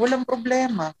 Okay lang, walang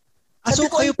problema. So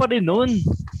kayo pa rin nun?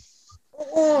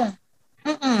 Oo.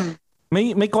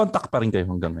 May contact pa rin kayo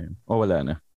hanggang ngayon? O wala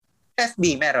na?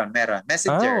 FB, meron.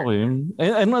 Messenger. Okay.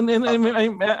 And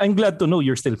I'm glad to know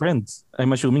you're still friends.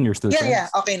 I'm assuming you're still friends. Yeah,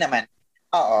 okay naman.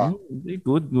 Oo.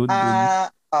 Good.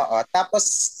 Oo. Tapos,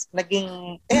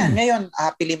 ngayon,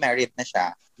 happily married na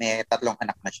siya. May 3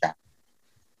 anak na siya.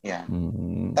 Yan.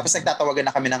 Tapos nagtatawagan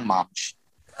na kami ng moms.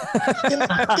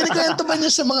 Kinikwento ba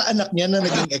niya sa mga anak niya na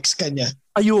naging ex ka niya?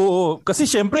 Ayo, kasi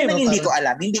syempre. Hindi ko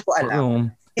alam.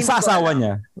 Sa asawa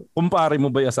niya? Kumpare mo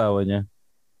ba yung asawa niya?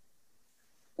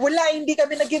 Wala, hindi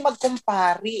kami naging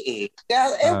magkumpare eh.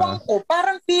 Kaya ewan ko,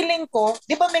 parang feeling ko,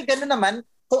 di ba may gano'n naman,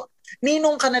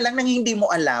 ninong ka na lang nang hindi mo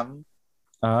alam.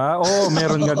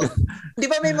 Meron nga. Di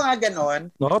ba may mga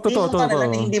gano'n? Totoo. Ninong ka na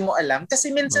lang nang hindi mo alam. Kasi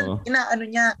minsan, inaano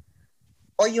niya,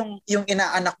 yung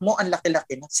inaanak mo, ang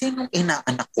laki-laki na, sinong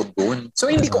inaanak ko dun? So,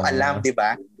 hindi ko alam, di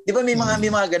ba? Di ba may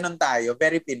mga ganun tayo,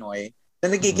 very Pinoy, na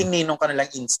nagiging ninong ka na lang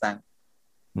instant.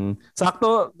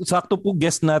 Sakto po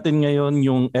guest natin ngayon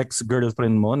yung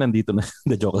ex-girlfriend mo, nandito na.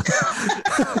 The joke.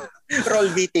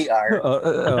 Roll VTR.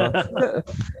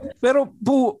 Pero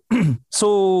po,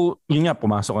 so, yun nga,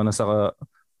 pumasok ka na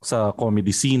sa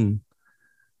comedy scene.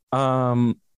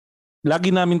 Lagi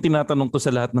namin tinatanong to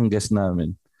sa lahat ng guest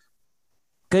namin.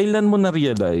 Kailan mo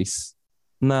na-realize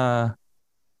na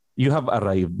you have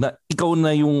arrived? Na ikaw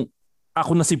na yung,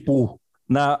 ako na si Poo,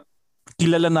 na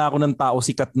kilala na ako ng tao,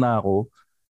 sikat na ako.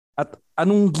 At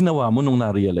anong ginawa mo nung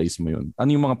na-realize mo yun?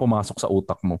 Ano yung mga pumasok sa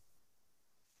utak mo?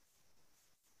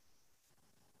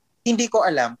 Hindi ko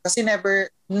alam kasi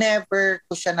never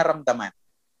ko siya naramdaman.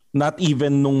 Not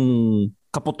even nung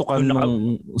kaputukan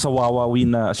sa Wawawi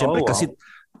na, syempre kasi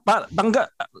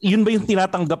yun ba yung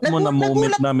tinatanggap mo na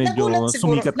moment na medyo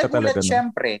sumikat ka talaga?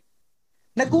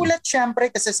 Nagulat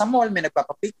syempre kasi sa mall may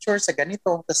nagpapapicture sa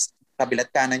ganito, tapos kabilat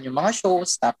kanan yung mga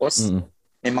shows, tapos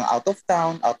may mga out of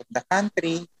town, out of the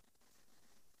country.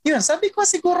 Yun, sabi ko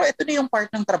siguro ito na yung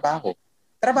part ng trabaho.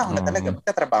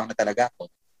 Magtatrabaho na talaga ako.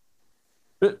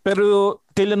 Pero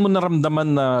kailan mo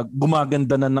naramdaman na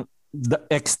gumaganda na ng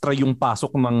extra yung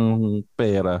pasok ng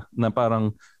pera na parang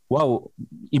wow,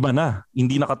 iba na.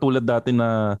 Hindi na katulad dati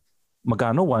na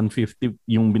magkano 150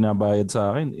 yung binabayad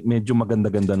sa akin. Medyo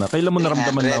maganda-ganda na. Kailan mo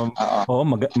naramdaman na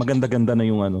maganda-ganda na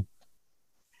yung ano?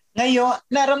 Ngayon,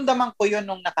 naramdaman ko yun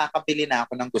nung nakakabili na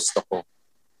ako ng gusto ko.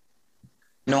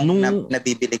 Nung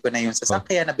nabibili ko na yung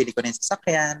sasakyan, nabili ko na yung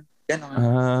sasakyan.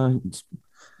 Ganon.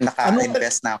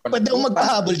 Naka-invest na ako. Pwede akong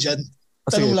magpahabol dyan.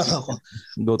 Tanong lang ako.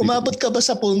 Umabot ka ba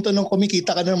sa punto nung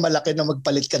kumikita ka ng malaki na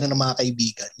magpalit ka na ng mga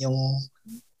kaibigan? Yung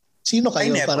sino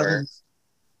kayo?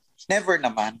 Never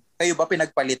naman. Kayo ba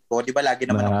pinagpalit ko? Di ba lagi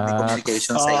naman ako may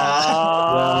communication sa inyo?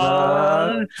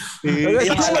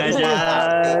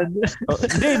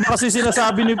 Hindi, kasi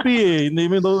sinasabi ni P eh. Hindi,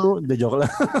 joke lang.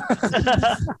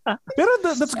 Pero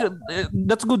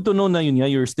that's good to know na yun nga,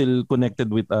 you're still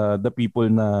connected with the people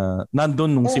na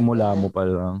nandun nung simula mo pa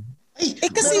lang.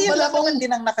 Kasi yun lang din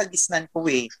ang nakagisnan ko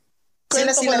eh.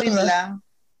 Sila rin lang.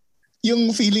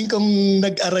 Yung feeling kong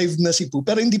nag-arrive na si Poo,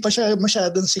 pero hindi pa siya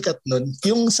masyadong sikat nun.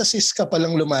 Yung sa Siska pa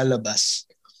lang lumalabas.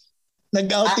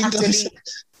 Nag-outing kami.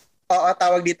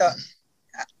 Tawag dito.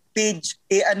 Page,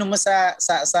 ano mo sa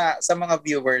mga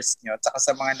viewers nyo, at saka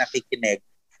sa mga nakikinig,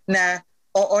 na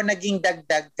naging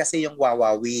dagdag kasi yung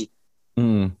Wawawi.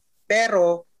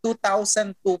 Pero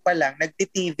 2002 pa lang,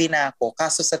 nagti-TV na ako,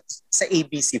 kaso sa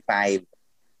ABC5.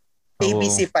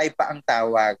 ABC5 pa ang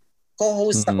tawag.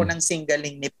 Co-host ako ng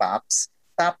Singaling ni Pops.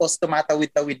 Tapos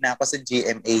tumatawid-tawid na ako sa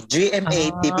GMA. GMA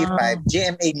TV5,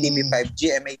 GMA TV5,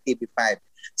 GMA TV5.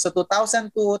 So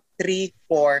 2002, 3,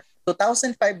 4,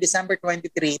 2005, December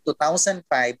 23, 2005,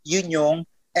 yun yung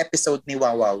episode ni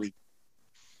Wawawi.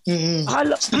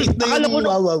 Akala ko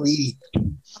Wawawi.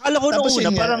 Akala ko nung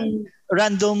una, parang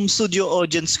random studio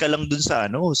audience ka lang dun sa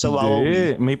sa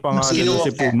Wawawi. May pangalan si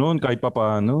Poo noon kahit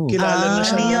papaano. Kilala na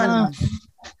siya.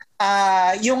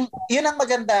 Yun ang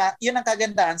maganda, yun ang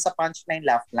kagandahan sa Punchline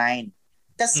Laugh Line.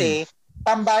 Kasi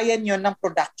tambayan yun ng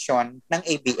production ng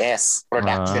ABS.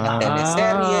 Production ng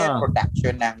teleserye,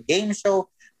 production ng game show,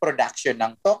 production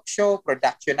ng talk show,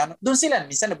 production ng... Doon sila,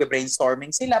 minsan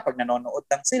nagbe-brainstorming sila pag nanonood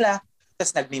lang sila.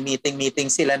 Tapos nagmi-meeting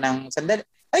sila ng... Sandali,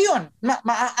 ayun,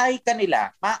 maaay ka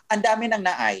nila. Ang dami nang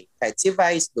naay. Kahit si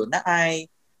Vice, doon naay.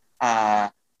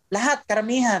 Lahat,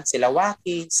 karamihan, sila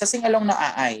Waki, sa singalong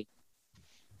naaay.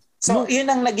 So, yun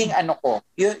ang naging ano ko.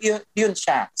 Yun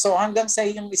siya. So, hanggang sa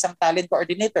yung isang talent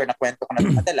coordinator, na kwento ko na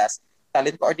madalas,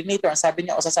 talent coordinator, ang sabi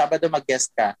niya, sa Sabado mag-guest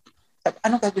ka. Sabi,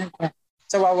 anong gagawin ko?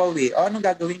 Sa Wawawi, anong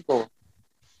gagawin ko?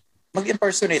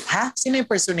 Mag-impersonate. Ha? Sino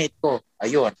impersonate ko?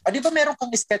 Ayun. Di ba meron kang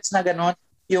sketch na gano'n?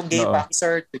 Yung gay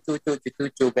boxer,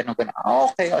 tututu, gano'n.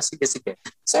 Okay, sige.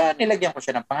 So, nilagyan ko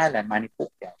siya ng pangalan, Manny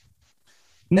Pacquiao.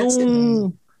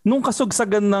 Nung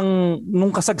kasagsagan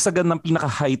ng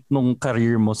pinaka-height nung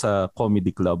career mo sa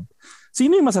comedy club,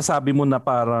 sino yung masasabi mo na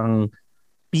parang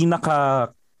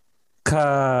pinaka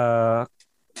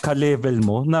ka-level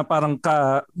mo na parang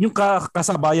yung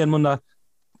kasabayan mo na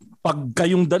pag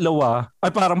kayong dalawa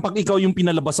ay parang pag ikaw yung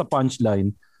pinalabas sa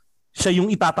punchline, siya yung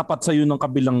itatapat sa iyo ng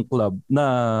kabilang club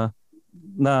na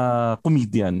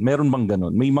comedian. Meron bang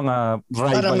ganun? May mga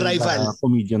rival. Na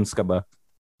comedians ka ba?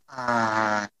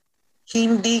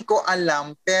 Hindi ko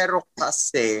alam, pero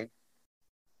kasi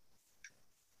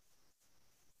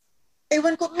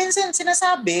ewan ko, minsan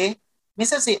sinasabi,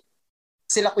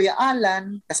 sila Kuya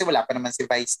Alan, kasi wala pa naman si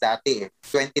Vice dati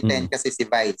 2010 kasi si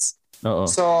Vice. Oo.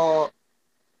 So,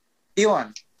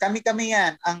 yun, kami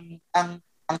yan,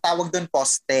 ang tawag doon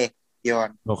poste,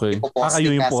 yun. Okay. Ipoposte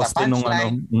kayo yung ka poste sa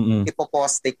punchline,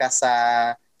 ipoposte ka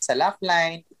sa laugh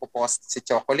line, ipoposte si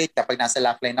Chocolate, kapag nasa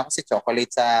laugh line ako, si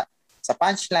Chocolate sa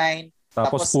punchline.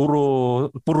 Tapos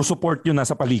puro support yun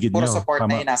nasa paligid nyo. Puro support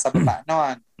na yun nasa baba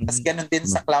noon. Tapos ganun din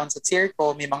sa Clowns at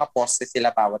Circo, may mga poste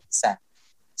sila bawat isa.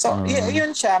 So,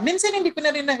 yun siya. Minsan hindi ko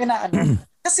na rin inaano.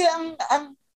 Kasi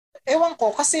ewan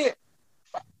ko, kasi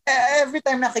every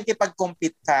time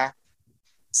nakikipag-compete ka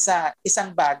sa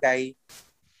isang bagay,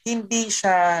 hindi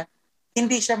siya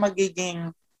magiging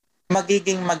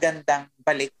magandang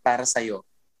balik para sa'yo.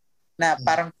 Na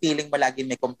parang feeling mo lagi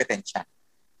may kompetensya.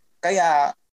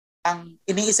 Kaya, ang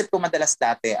iniisip ko madalas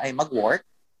dati ay mag-work,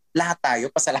 lahat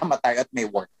tayo, pasalamat tayo at may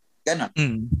work. Ganon.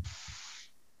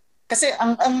 Kasi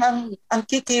ang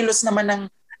kikilos naman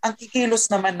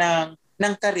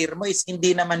ng career mo is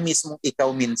hindi naman mismo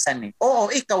ikaw minsan eh. Oo,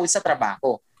 ikaw sa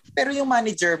trabaho. Pero yung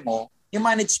manager mo, yung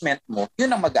management mo, yun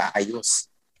ang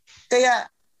mag-aayos. Kaya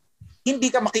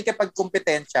hindi ka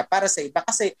makikipagkompetensya para sa iba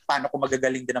kasi paano kung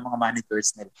magagaling din ang mga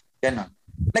managers nila. Ganon.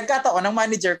 Nagkataon, ang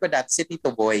manager ko dati si Tito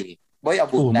Boy. Boy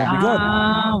Abunda. Oh my God.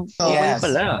 Yes.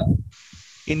 Pala.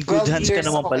 In good hands ka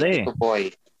naman pala eh. Boy.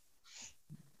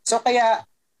 So kaya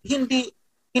hindi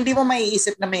mo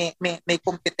maiisip na may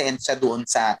kompetensya doon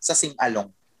sa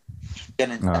sing-along.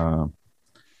 Ganun ka.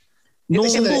 Nung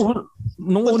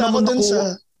una mo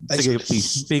sige,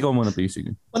 please. Speak mo muna, please.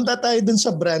 Sige. Punta tayo dun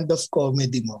sa brand of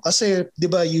comedy mo. Kasi, di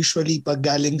ba, usually pag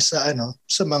galing sa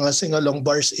mga sing-along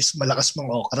bars is malakas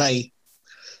mong okray.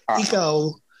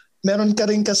 Ikaw, meron ka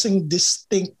rin kasing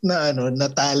distinct na na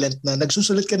talent na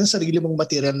nagsusulat ka ng sarili mong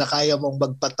material na kaya mong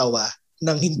magpatawa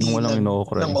ng hindi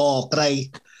ng okray.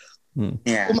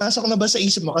 Yeah. Pumasok na ba sa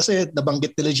isip mo, kasi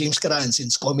nabanggit nila James Caraan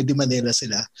since Comedy Manila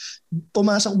sila,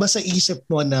 pumasok ba sa isip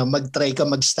mo na mag-try ka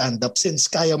mag-stand-up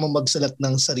since kaya mo magsulat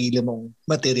ng sarili mong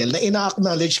material na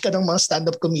ina-acknowledge ka ng mga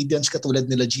stand-up comedians katulad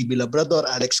nila GB Labrador,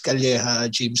 Alex Calleja,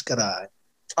 James Caraan?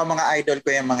 Mga idol ko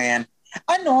yung mga yan.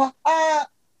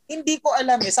 Hindi ko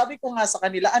alam eh. Sabi ko nga sa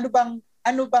kanila, ano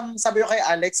bang sabi ko kay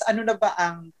Alex,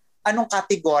 anong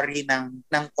category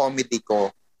ng comedy ko?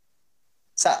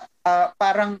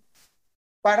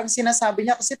 Parang sinasabi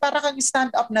niya kasi para kang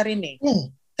stand up na rin eh.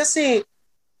 Kasi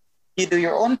you do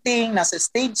your own thing, nasa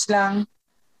stage lang.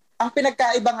 Ang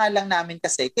pinagkaiba nga lang namin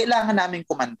kasi kailangan namin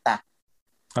kumanta.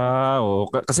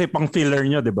 Kasi pang filler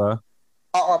niyo, 'di ba?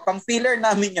 Oo, pang filler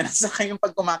namin 'yan. Saka yung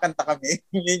pag kumakanta kami,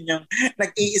 yun yung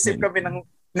nag-iisip kami ng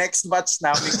next batch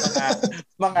namin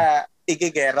mga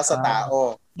igigera sa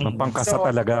tao. Pangkasa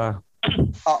talaga.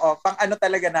 Oo, pang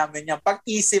talaga namin yan.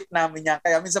 Pag-isip namin yan.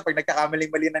 Kaya minsan pag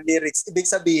nagkakamaling-mali ng lyrics, ibig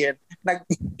sabihin,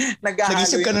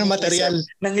 nag-isip ka ng material.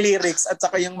 Ng lyrics at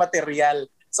saka yung material.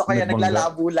 So kaya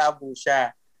naglalabo-labo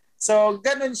siya. So,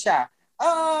 ganun siya.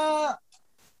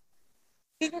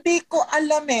 Hindi ko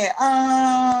alam eh.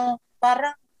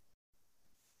 Parang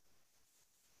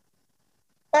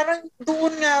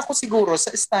doon nga ako siguro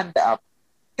sa stand-up.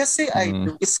 Kasi I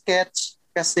do sketch.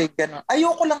 Kasi ganun.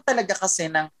 Ayoko lang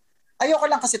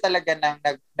kasi talaga ng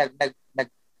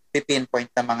nag-pinpoint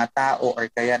ng mga tao or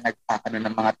kaya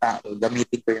ng mga tao,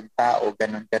 gamitin ko yung tao,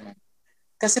 ganun.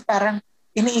 Kasi parang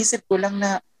iniisip ko lang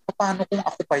na paano kung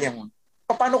ako pa yun?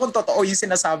 Paano kung totoo yung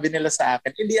sinasabi nila sa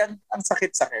akin? Hindi ang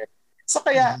sakit-sakit. So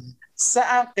kaya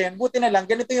sa akin, buti na lang,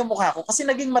 ganito yung mukha ko kasi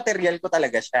naging material ko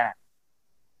talaga siya.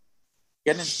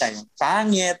 Ganun siya yung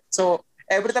pangit. So,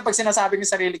 every time pag sinasabi ng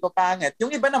sarili ko pangit, yung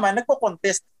iba naman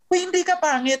nagko-contest. Uy, hindi ka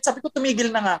pangit. Sabi ko,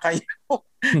 tumigil na nga kayo.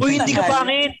 Uy, hindi ka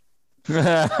pangit!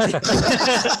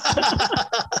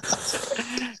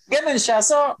 Ganun siya.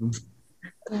 So,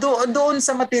 doon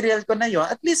sa material ko na yon,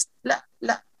 at least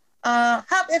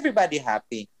have everybody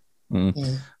happy.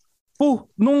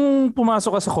 Nung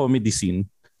pumasok ka sa comedy scene,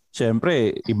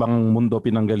 syempre, ibang mundo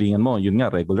pinanggalingan mo. Yun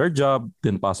nga, regular job,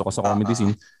 then pasok ka sa comedy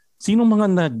scene. Sino mga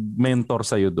nag-mentor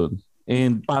sa'yo doon?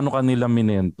 And paano ka nila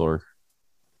minentor?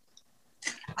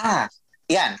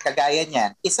 Yan, kagaya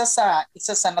niyan. Isa sa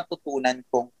natutunan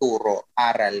kong turo,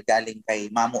 aral, galing kay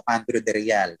Mamo Andrew de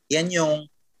Real. Yan yung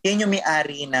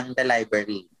may-ari ng The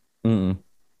Library.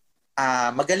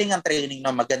 Magaling ang training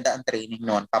noon, maganda ang training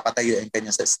noon. Papatayuin ka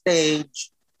niya sa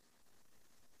stage.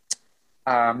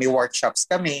 May workshops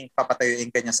kami,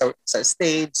 papatayuin ka niya sa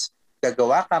stage.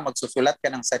 Gagawa ka, magsusulat ka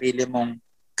ng sarili mong.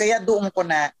 Kaya doon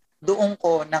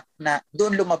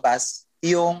lumabas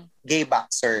yung gay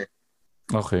boxer.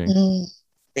 Okay.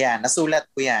 Yan, nasulat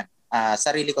ko yan.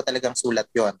 Sarili ko talagang sulat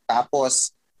yon.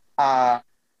 Tapos,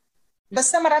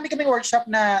 basta marami kaming workshop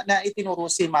na itinuro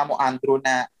si Mamo Andrew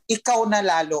na ikaw na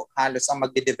lalo halos ang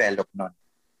magde-develop nun.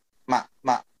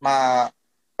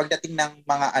 Pagdating ng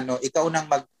mga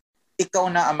ikaw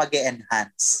na ang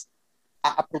mag-e-enhance.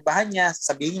 Aaprubahan niya,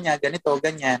 sabihin niya, ganito,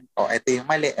 ganyan. Ito yung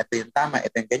mali, ito yung tama,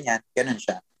 ito yung ganyan. Ganun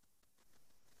siya.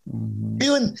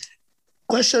 Yun,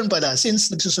 question pala,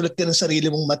 since nagsusulat ka ng sarili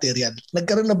mong material,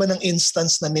 nagkaroon na ba ng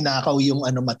instance na ninakaw yung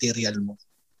material mo?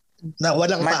 Na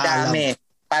walang paalam? Madami.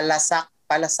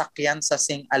 Palasak yan sa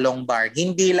sing-along bar.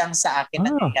 Hindi lang sa akin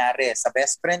nangyayari. Sa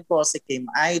best friend ko, si Kim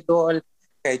Idol,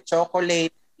 kay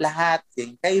Chocolate, lahat,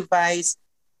 yung kay Vice,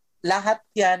 lahat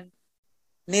yan,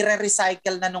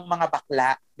 nire-recycle na nung mga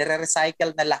bakla.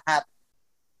 Nire-recycle na lahat.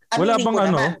 Wala bang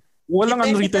walang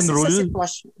unwritten rule?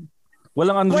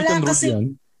 Walang unwritten rule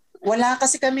yan? Wala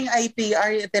kasi kaming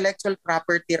IPR, intellectual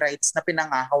property rights, na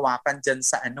pinangahawakan dyan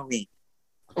sa Hindi,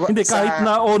 kahit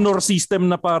na honor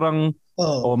system na parang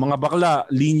mga bakla,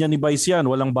 linya ni Vice yan,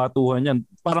 walang batuhan yan.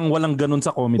 Parang walang ganun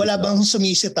sa comedy. Wala bang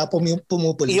sumisita,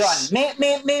 pumupulis? Yun.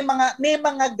 May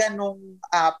mga ganong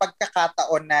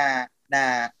pagkakataon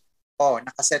na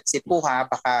nakaset si Puha,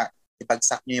 baka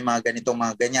ibagsak nyo yung mga ganitong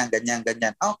mga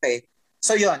ganyan. Okay.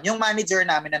 So yun, yung manager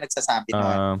namin na nagsasabi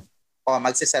noon,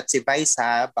 magsiset si Vice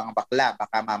pang bakla,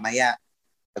 baka mamaya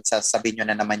pagsasabi nyo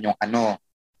na naman yung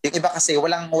Yung iba kasi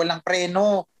walang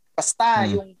preno. Basta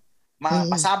yung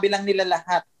masabi lang nila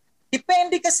lahat.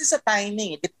 Depende kasi sa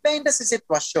timing. Depende sa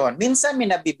sitwasyon. Minsan may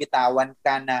nabibitawan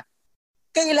ka na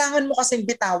kailangan mo kasing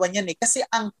bitawan yan kasi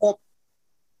angkop,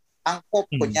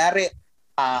 kunyari,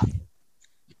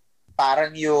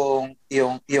 parang yung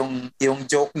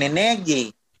joke ni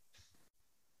Negi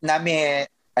na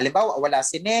halimbawa wala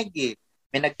si Negi,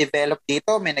 may nag-develop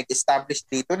dito, may nag-establish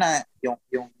dito na yung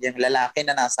lalaki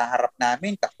na nasa harap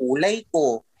namin, kakulay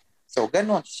ko. So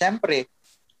ganun, syempre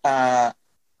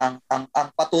ang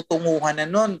patutunguhan na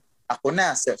nun, ako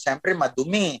na, so, syempre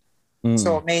madumi.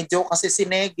 So medyo kasi si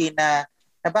Negi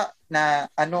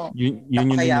napakayabang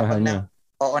na.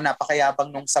 Napakayabang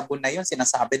nung sabon na yun.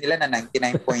 Sinasabi nila na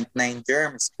 99.9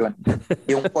 germs yun.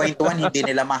 Yung 0.1 hindi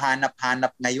nila mahanap-hanap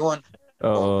ngayon.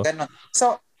 Ganun.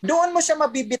 So doon mo siya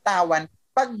mabibitawan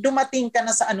pag dumating ka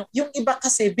na sa yung iba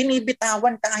kasi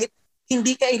binibitawan kahit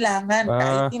hindi kailangan,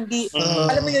 kahit hindi,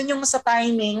 alam mo yun, yung sa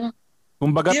timing.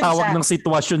 Kumbaga tawag ng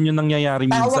sitwasyon yun nangyayari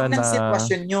minsan.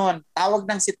 Tawag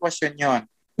ng sitwasyon yun.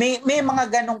 May mga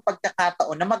ganong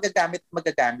pagkakataon na magagamit.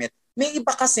 May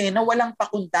iba kasi na walang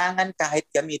pakundangan kahit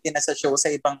gamitin na sa show sa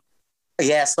ibang,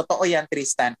 yes, totoo yan,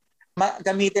 Tristan.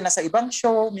 Gamitin na sa ibang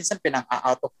show, minsan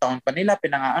pinang-out of town pa nila,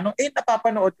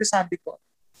 napapanood ko, sabi ko,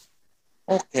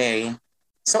 okay.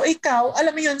 So ikaw,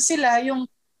 alam mo yun, sila yung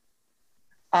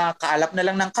kaalap na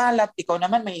lang ng kalap, ikaw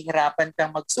naman mahihirapan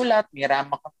kang magsulat,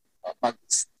 mahihirapan kang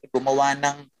gumawa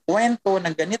ng kwento,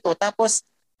 ng ganito, tapos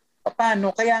paano?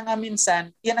 Kaya nga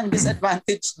minsan, yan ang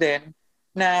disadvantage din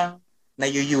na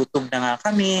YouTube na nga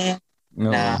kami,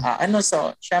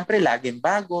 so syempre laging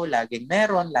bago, laging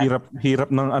meron. Hirap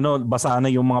ng basa na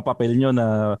yung mga papel nyo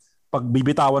na pag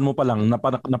bibitawan mo pa lang,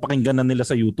 napakinggan na nila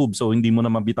sa YouTube, so hindi mo na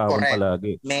mabitawan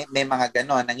palagi. May mga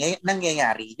ganon,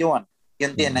 nangyayari yun.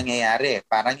 Yun din nangyayari.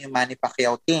 Parang yung Manny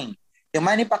Pacquiao thing. Yung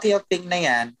Manny Pacquiao thing na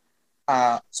yan,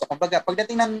 so kumbaga,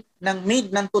 pagdating ng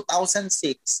mid ng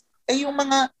 2006, yung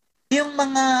mga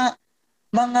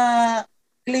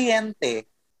kliyente,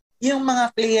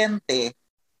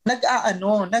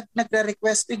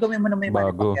 nagre-request, gawin mo na may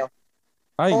Manny Pacquiao.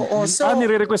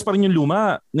 Nire-request pa rin yung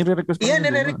luma.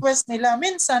 Nire-request nila.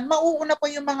 Minsan, mauuna pa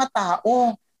yung mga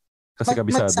tao. Kasi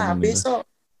kabisado magsabi. nila. So,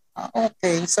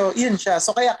 okay. So, yun siya.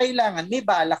 So, kaya kailangan, may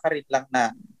bala ka rin lang na,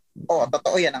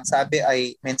 totoo yan. Ang sabi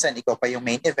ay, minsan ikaw pa yung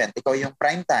main event, ikaw yung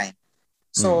prime time.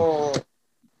 So,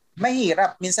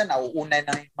 mahirap. Minsan, nauuna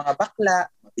na yung mga bakla,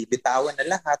 mabibitawan na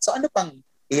lahat. So, ano pang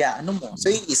ano mo?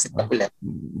 So, iisip ka ulit.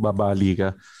 Babali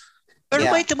ka. Pero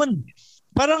wait naman,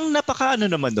 parang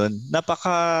naman nun,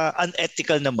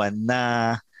 napaka-unethical naman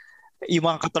na yung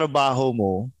mga katrabaho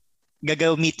mo,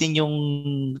 gagamitin yung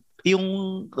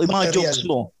mga jokes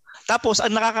mo. Tapos,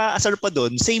 ang nakakaasar pa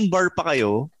doon, same bar pa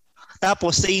kayo,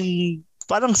 tapos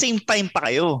parang same time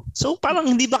pa kayo. So, parang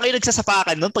hindi ba kayo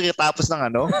nagsasapakan nun pagkatapos ng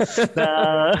na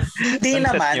Hindi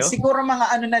naman. Nyo? Siguro mga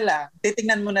na lang,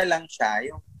 titingnan mo na lang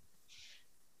siya.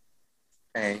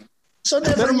 Okay. So,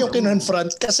 never nyo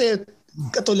kinonfront kasi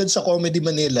katulad sa Comedy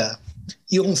Manila,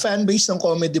 yung fanbase ng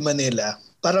Comedy Manila,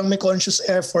 parang may conscious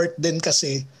effort din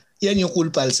kasi, yan yung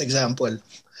Cool Pals example.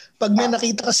 Pag may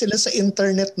nakita ka sila sa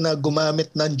internet na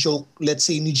gumamit ng joke, let's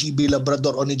say ni GB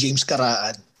Labrador o ni James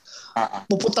Caraan,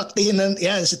 puputaktihin na,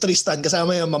 yan, si Tristan,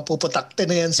 kasama yan, mapuputakti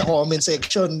na yan sa comment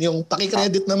section. Yung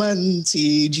pakicredit naman,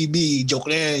 si GB, joke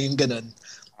na yan, yung ganun.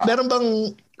 Meron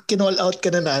bang kinall out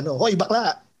ka na hoy,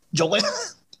 bakla, joke yan.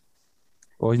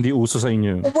 O hindi uso sa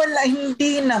inyo? Wala,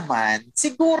 hindi naman.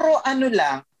 Siguro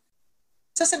lang,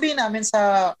 sasabihin namin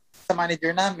sa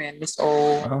manager namin, Miss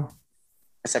O,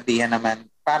 sasabihin naman,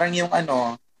 parang yung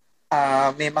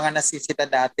may mga nasisita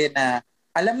dati na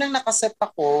alam nang nakaset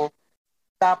ako,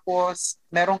 tapos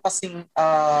meron kasing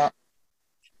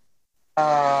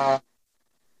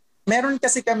meron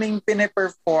kasi kaming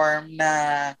pine-perform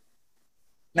na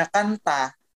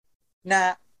kanta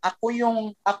na ako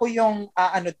yung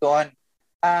doon.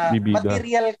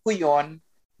 Material ko yon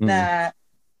na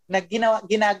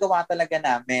ginagawa talaga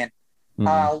namin.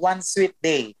 One Sweet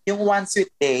Day. Yung One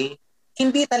Sweet Day,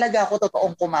 hindi talaga ako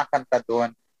totoong kumakanta doon.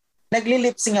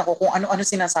 Nagli-lip-sync ako kung ano-ano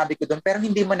sinasabi ko doon pero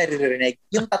hindi mo naririnig.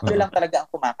 Yung tatlo lang talaga ang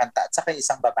kumakanta at saka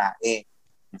isang babae.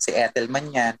 Si Ethelman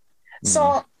yan.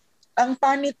 So, ang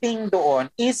funny thing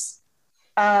doon is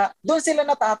doon sila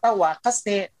natatawa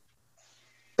kasi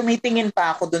tumitingin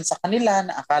pa ako doon sa kanila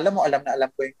na akala mo alam na alam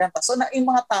ko yung kanta. So,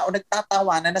 yung mga tao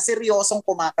nagtatawa na seryosong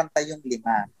kumakanta yung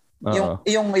 5.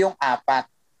 Yung 4.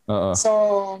 So,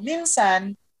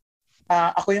 minsan,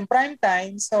 ako yung prime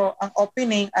time. So, ang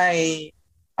opening ay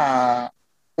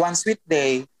One Sweet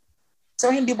Day. So,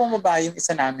 hindi bumaba yung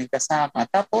isa namin kasama.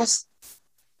 Tapos,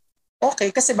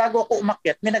 okay, kasi bago ako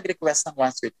umakyat, may nag-request ng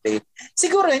One Sweet Day.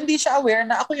 Siguro, hindi siya aware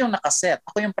na ako yung nakaset.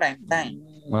 Ako yung prime time.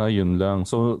 Yun lang.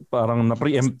 So, parang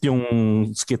na-preempt yung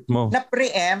skit mo.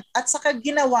 Na-preempt at saka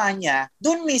ginawa niya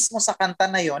doon mismo sa kanta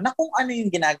na yon na kung ano yung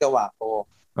ginagawa ko.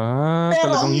 Pero,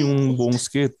 talagang yung buong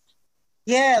skit.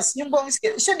 Yes, yung buong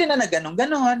skit. Siya din na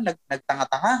nagganon-ganon,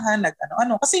 nagtanga-tangahan,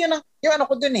 nag-ano-ano. Kasi yung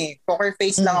ko dun poker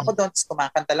face lang ako doon,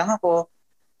 kumakanta lang ako.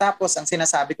 Tapos, ang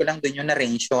sinasabi ko lang dun yung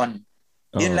narration.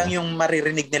 Yun lang yung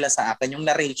maririnig nila sa akin, yung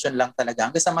narration lang talaga.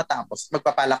 Hanggang sa matapos,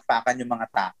 magpapalakpakan yung mga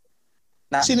tao.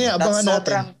 Sino yung abangan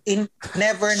natin?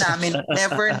 Never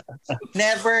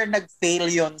nag-fail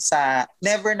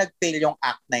yung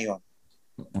act na yon.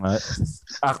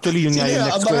 Actually, yun nga yung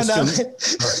next question.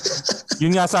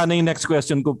 Yun nga sana yung next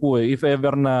question ko po If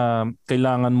ever na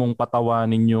kailangan mong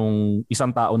patawanin yung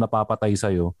isang tao na papatay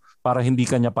sa'yo para hindi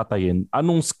kanya patayin,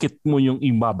 anong skit mo yung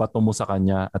ibabato mo sa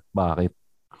kanya at bakit?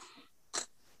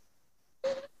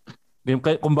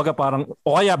 Kumbaga parang,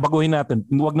 o kaya baguhin natin,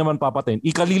 huwag naman papatayin.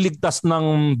 Ikaliligtas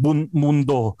ng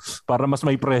mundo para mas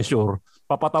may pressure.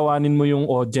 Papatawanin mo yung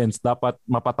audience. Dapat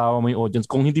mapatawa mo yung audience.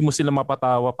 Kung hindi mo sila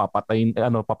mapatawa, papatayin,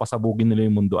 papasabugin nila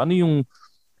yung mundo. Ano yung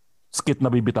skit na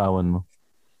bibitawan mo?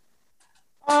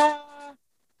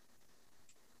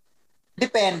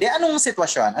 Depende. Anong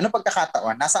sitwasyon? Anong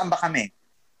pagkakataon? Nasaan ba kami?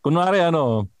 Kunwari,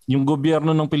 yung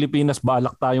gobyerno ng Pilipinas,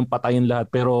 balak tayong patayin lahat.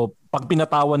 Pero pag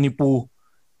pinatawan ni Poo,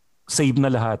 save na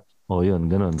lahat.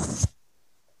 Yun, ganun.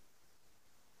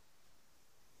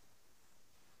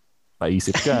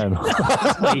 Paisip ka,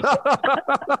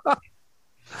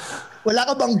 Wala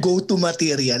ka bang go-to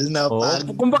material na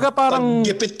kumbaga parang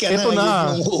gipit ka ito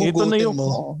na yung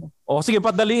mo? Sige,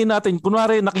 padaliin natin.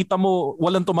 Kunwari, nakita mo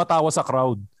walang tumatawa sa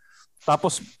crowd.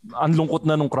 Tapos, ang lungkot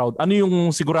na nung crowd. Ano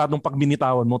yung siguradong pag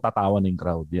binitawan mo, tatawa na yung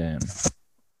crowd? Yan.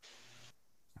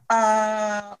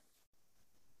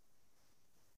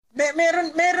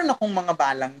 Meron akong mga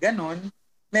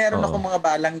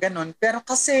balang ganun. Pero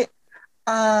kasi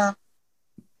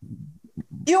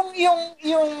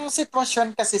yung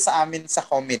sitwasyon kasi sa amin sa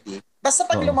comedy, basta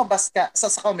pag lumabas ka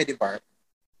sa comedy bar,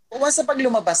 basta pag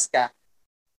lumabas ka,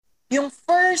 yung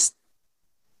first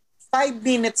 5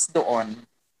 minutes doon,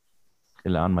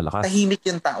 Kailangan malakas. Tahimik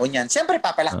yung tao niyan. Siyempre,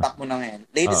 papalakpak mo na ngayon.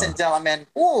 Ladies and gentlemen,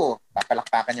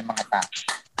 papalakpakan yung mga tao.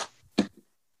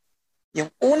 Yung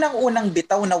unang-unang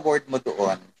bitaw na word mo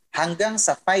doon, hanggang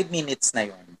sa 5 minutes na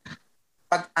yon,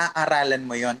 pag-aaralan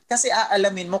mo yon, kasi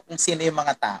aalamin mo kung sino yung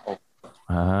mga tao.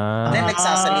 Then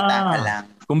nagsasalita ka lang.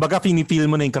 Kumbaga, pinipil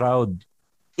mo na yung crowd.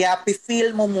 Kaya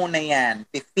pifeel mo muna yan.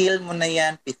 Pifeel mo na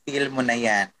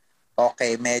yan.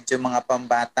 Okay, medyo mga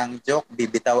pambatang joke,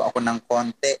 bibitaw ako ng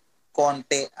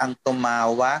konti ang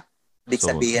tumawa, ibig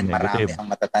sabihin marami ang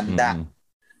matatanda.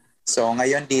 So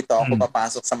ngayon dito ako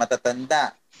papasok sa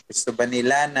matatanda. Gusto ba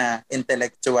nila na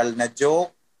intellectual na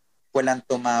joke, walang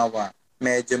tumawa?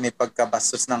 Medyo may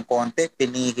pagkabastos ng konti,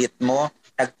 pinihit mo,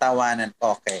 nagtawanan,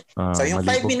 okay. So yung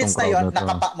 5 minutes na yon,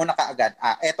 nakapa mo na kaagad.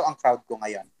 Eto ang crowd ko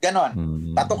ngayon. Ganon.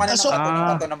 Bato ka na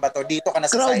ng bato. Dito ka na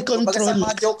sa side. Kumbaga sa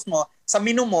mga jokes mo, sa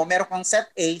menu mo, meron kang set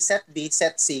A, set B,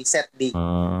 set C, set D.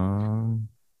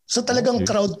 So talagang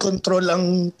crowd control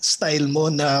ang style mo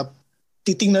na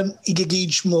titingnan,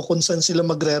 i-gauge mo kung saan sila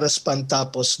magre-respond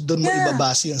tapos doon mo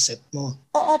ibabase yung set mo.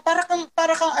 Oo, para kang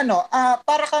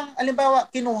alimbawa,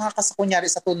 kinuha ka sa kunyari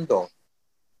sa Tondo.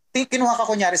 Hindi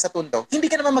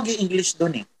ka naman mag-i-English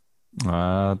doon eh.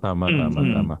 Tama.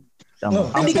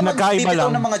 Ang hindi ka mag-bibitaw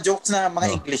ng mga jokes na mga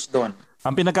English doon.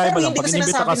 Ang pinakaiba lang, pag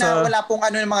inimbita ka sa... wala pong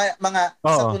mga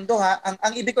sa Tondo ha.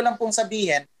 Ang ibig ko lang pong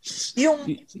sabihin, yung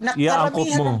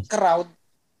karamihan ng crowd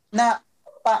na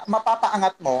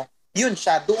mapapaangat mo, yun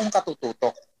siya, doon ka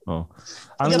tututok.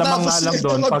 Ang lamang nga lang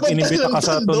doon, pag inimbita ka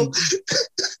sa Tondo...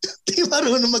 Di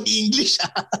marunong mag-English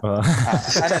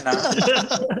ano na?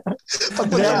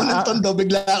 Pag wala mo ng Tondo,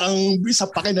 bigla kang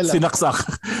sapakin na lang. Sinaksak.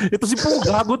 Ito si Poo,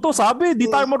 gago to. Sabi, di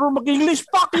tayo marunong mag-English.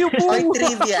 Fuck you, Poo! Oy,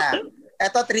 trivia.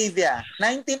 Ito trivia.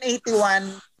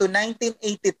 1981 to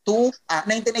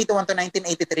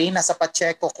 1983, nasa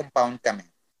Pacheco compound kami.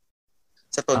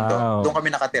 Sa Tondo. Doon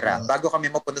kami nakatira. Bago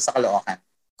kami mapunta sa Caloocan.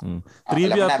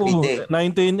 Trivia po,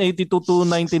 1982 to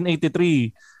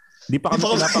 1983. Di pa kami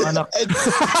pinapanganak.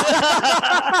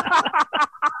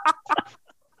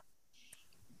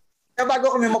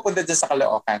 Bago kami mapunta dyan sa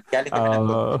Caloocan, galing kami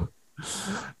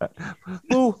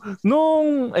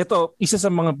ng ito, isa sa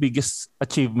mga biggest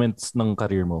achievements ng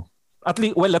career mo. At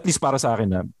least para sa akin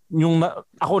na,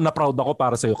 ako na proud ako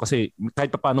para sa iyo kasi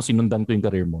kahit paano sinundan ko yung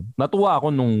career mo. Natuwa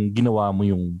ako nung ginawa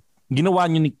niyo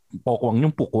ni Pokwang,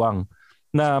 yung Pukwang,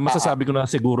 na masasabi ko na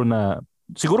siguro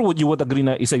you would agree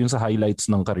na isa yun sa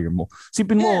highlights ng career mo.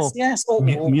 Sipin mo,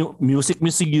 Music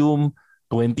Museum,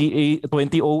 2008,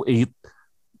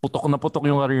 putok na putok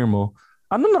yung career mo.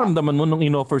 Ano naramdaman mo nung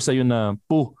in-offer sa'yo na,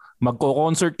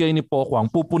 magko-concert kayo ni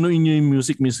Pokwang, pupunuin niyo yung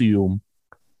Music Museum?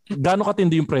 Gaano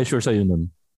katindi yung pressure sa'yo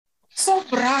nun?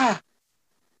 Sobra!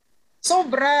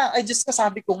 Ay just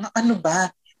kasabi ko nga, ano ba?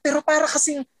 Pero parang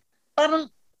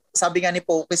sabi nga ni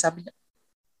Pokwang, sabi niya,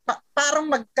 parang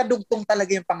magkadugtong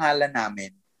talaga yung pangalan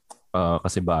namin.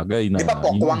 Kasi bagay na... Di ba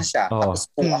Pokwang siya? Tapos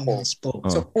Po ako.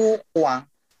 So Pokwang.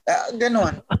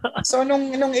 Ganon. So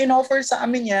nung in-offer sa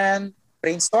amin yan,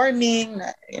 brainstorming,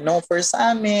 in-offer sa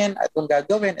amin, itong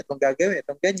gagawin, itong ganyan.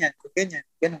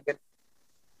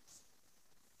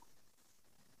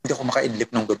 Hindi ako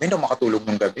maka-idlip nung gabi, hindi ako makatulog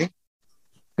nung gabi.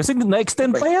 Kasi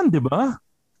na-extend pa yan, di ba?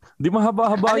 Di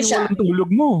mahaba-haba yung walang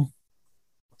tulog mo.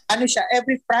 Ano siya,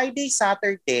 every Friday,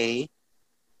 Saturday,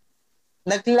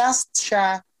 nag-last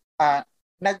siya,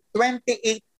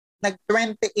 nag-28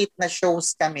 na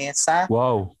shows kami sa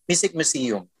Music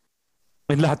Museum.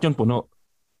 And lahat yun puno?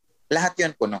 Lahat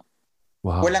yun puno.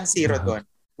 Wow. Walang zero doon.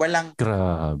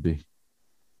 Grabe.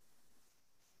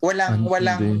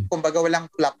 Kumbaga walang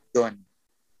flop doon.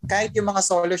 Kahit yung mga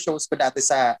solo shows ko dati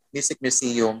sa Music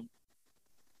Museum,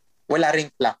 wala ring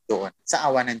flop doon. Sa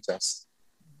awa ng Diyos.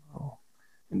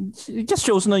 It just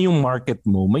shows na yung market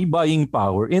mo may buying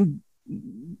power and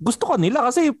gusto ka nila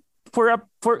kasi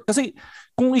kasi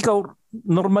kung ikaw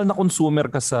normal na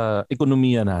consumer ka sa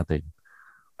ekonomiya natin,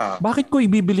 bakit ko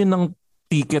ibibili ng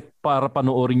ticket para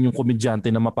panoorin yung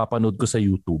komedyante na mapapanood ko sa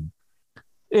YouTube?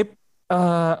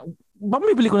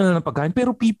 Bumibili ko na lang ng pagkain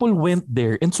pero people went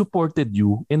there and supported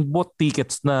you and bought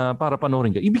tickets na para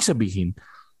panoorin ka. Ibig sabihin,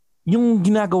 yung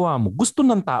ginagawa mo, gusto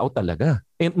ng tao talaga.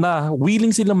 And na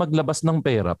willing sila maglabas ng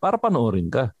pera para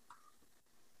panoorin ka.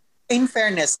 In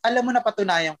fairness, alam mo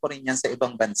napatunayan ko rin yan sa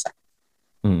ibang bansa.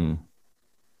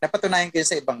 Napatunayan ko yun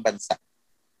sa ibang bansa.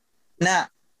 Na,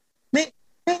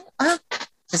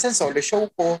 minsan solo show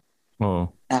ko,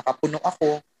 nakapuno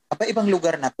ako, ibang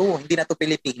lugar na to, hindi na to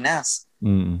Pilipinas.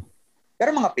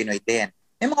 Pero mga Pinoy din.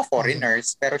 May mga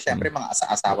foreigners, pero syempre mga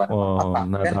asa-asawa ng mga papa.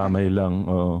 Nadamay lang.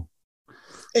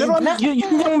 Pero yun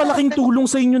yung malaking tulong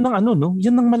sa inyo ng no?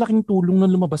 Yan ang malaking tulong nung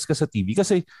lumabas ka sa TV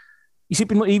kasi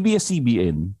isipin mo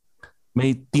ABS-CBN,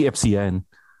 may TFC yan.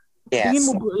 Yes. Tingin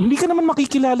mo, hindi ka naman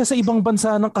makikilala sa ibang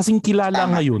bansa ng kasing kilala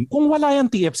ngayon kung wala yung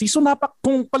TFC. So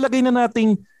kung palagay na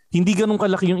nating hindi ganun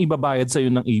kalaki yung ibabayad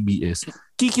sa'yo ng ABS,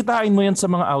 kikitain mo yan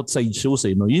sa mga outside shows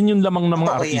eh. No? Yun yung lamang ng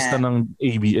mga artista ng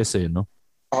ABS eh. No?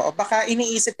 Oo, baka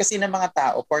iniisip kasi ng mga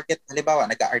tao, porket halimbawa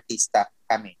nag-aartista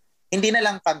kami. Hindi na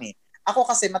lang kami. Ako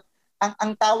kasi,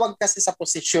 ang tawag kasi sa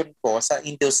posisyon ko sa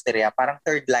industriya, parang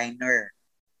third liner.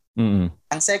 Mm-hmm.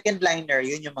 Ang second liner,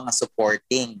 yun yung mga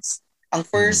supportings. Ang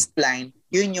first line,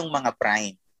 yun yung mga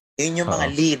prime. Yun yung mga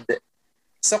lead.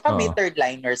 So kami, third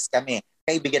liners kami.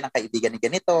 Kaibigan ng kaibigan ni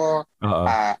ganito,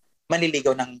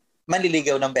 manliligaw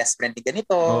ng best friend ni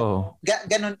ganito.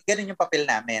 Ganun yung papel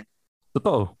namin.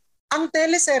 Totoo. Ang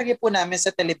teleserye po namin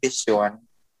sa telebisyon,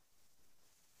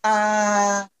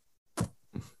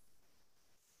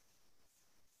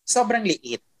 sobrang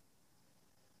liit.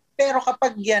 Pero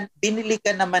kapag yan, binili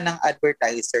ka naman ng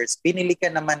advertisers, binili ka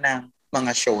naman ng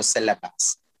mga shows sa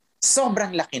labas,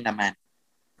 sobrang laki naman.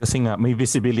 Kasi nga, may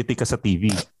visibility ka sa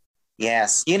TV.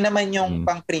 Yes, yun naman yung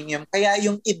pang-premium. Kaya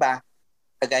yung iba,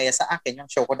 kagaya sa akin, yung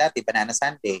show ko dati, Banana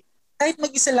Sunday, kahit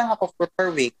mag-isa lang ako per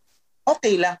week,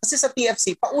 okay lang. Kasi sa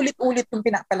TFC, paulit-ulit yung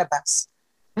pinapalabas.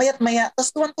 Mayat-maya,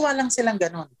 tapos tuwan-tuwa lang silang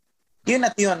ganun. Yun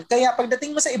at yun. Kaya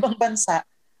pagdating mo sa ibang bansa,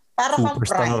 para kang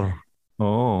prime.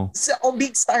 Oo.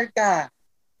 Big star ka.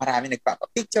 Marami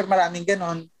nagpapapicture, maraming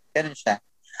ganun. Ganun siya.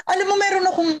 Alam mo, meron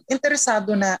akong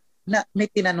interesado na may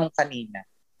tinanong kanina.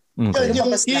 Okay.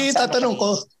 Yung tatanong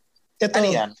ko, ito,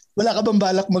 wala ka bang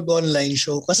balak mag-online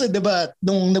show? Kasi diba,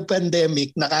 nung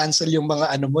nag-pandemic, na-cancel yung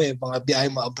mga mga biyahe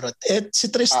mo abroad. Si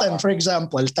Tristan, for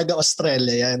example,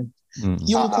 taga-Australia yan.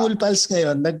 Yung Cool Pals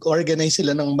ngayon, nag-organize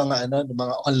sila ng mga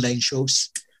mga online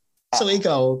shows. So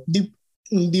ikaw,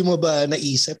 hindi mo ba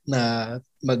naisip na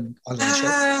mag-online show?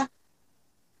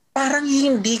 Parang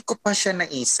hindi ko pa siya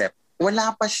naisip.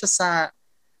 Wala pa siya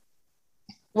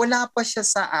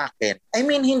sa akin. I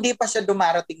mean, hindi pa siya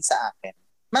dumarating sa akin.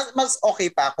 Mas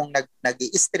okay pa kung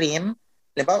nag-i-stream.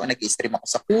 Diba? Nag-i-stream ako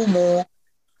sa Kumu.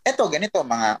 Eto, ganito,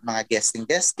 mga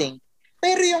guesting.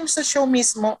 Pero yung sa show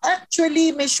mismo,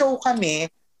 actually, may show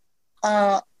kami,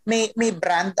 may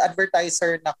brand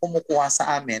advertiser na kumukuha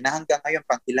sa amin na hanggang ngayon,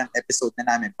 pang ilang episode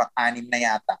na namin, pang 6 na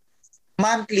yata.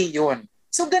 Monthly yun.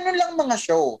 So, ganun lang mga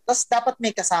show. Tapos, dapat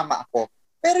may kasama ako.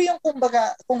 Pero yung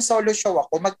kumbaga, kung solo show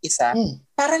ako, mag-isa,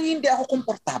 parang hindi ako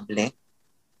komportable.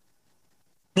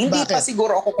 Hindi Bakit? pa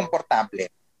siguro ako komportable.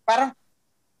 Parang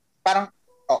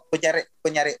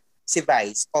kunyari si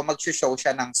Vice o mag-show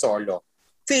siya ng solo.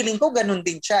 Feeling ko ganun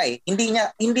din siya eh. Hindi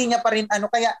niya pa rin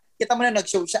kaya kita mo na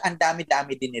nag-show siya, ang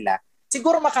dami-dami din nila.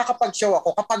 Siguro makakapag-show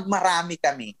ako kapag marami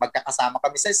kami, magkakasama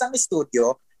kami sa isang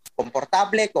studio,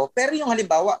 komportable ko. Pero yung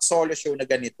halimbawa, solo show na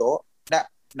ganito, na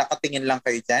nakatingin lang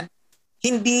kayo dyan,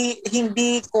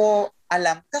 hindi ko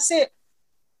alam. Kasi,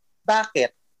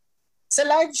 bakit? Sa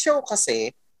live show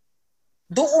kasi,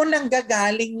 doon nang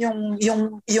gagaling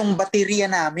yung baterya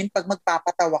namin pag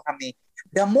magpapatawa kami.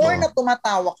 The more na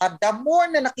tumatawa ka, the more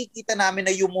na nakikita namin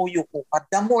na yumuyuko ka,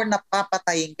 the more na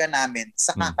papatayin ka namin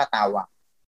sa kakatawa.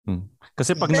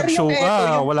 Kasi pag nag-show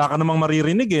ka, wala ka namang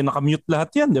maririnig eh. Nakamute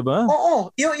lahat yan, di ba? Oo,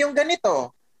 yung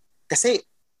ganito. Kasi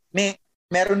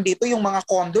meron dito yung mga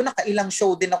kondo, nakailang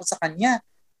show din ako sa kanya.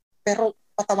 Pero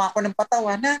patawa ko ng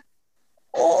patawa na,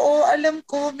 oo, alam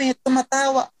ko, may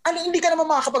tumatawa. Hindi ka naman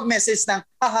makakapag-message ng,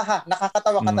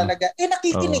 nakakatawa ka talaga.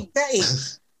 Nakikinig ka eh.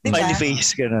 Diba? Smiley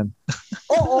face, ganun.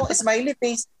 Oo, smiley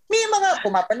face. May mga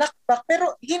pumapalakpak,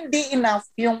 pero hindi enough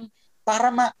yung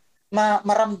para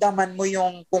maramdaman mo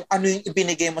yung kung ano yung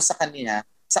ibinigay mo sa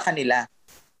kanila.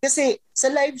 Kasi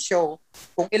sa live show,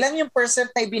 kung ilang yung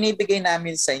percent na ibinibigay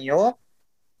namin sa inyo,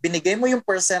 binigay mo yung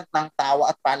percent ng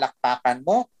tawa at palakpakan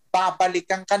mo,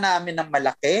 babalikan ka namin ng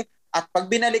malaki. At pag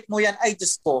binalik mo yan, ay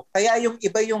Diyos ko, kaya yung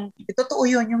iba totoo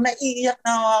yun, yung naiiyak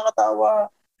na nakakatawa.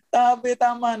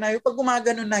 Tama na. Yung pag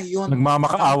gumagano na yun.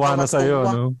 Nagmamakaawa na sa'yo,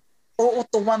 no? Oo,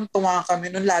 tuwan-tuwa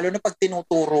kami nun. Lalo na pag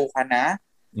tinuturo ka na.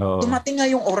 Dumating nga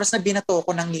yung oras na binato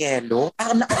ko ng yelo.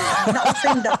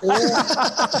 Na-offend ako.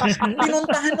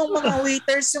 Pinuntahan ng mga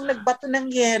waiters yung nagbato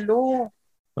ng yelo.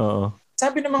 Oo.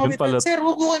 Sabi ng mga waiters, sir,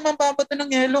 huwag ko kayo mababato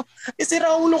ng yelo. Si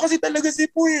Raulo kasi talaga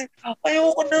si Puy.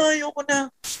 Ayoko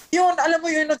na. Yun, alam mo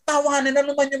yun, nagtawanan na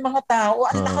naman yung mga tao.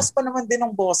 Ang lakas pa naman din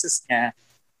ng boses niya.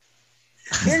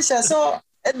 Yun siya. So,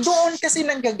 doon kasi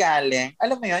nanggagaling.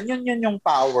 Alam mo yun yung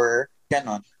power.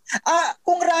 Ganon.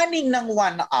 Kung running ng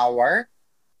 1 hour,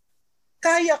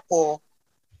 kaya ko,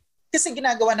 kasi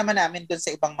ginagawa naman namin doon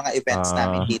sa ibang mga events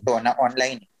namin dito na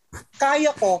online.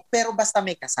 Kaya ko, pero basta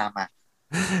may kasama.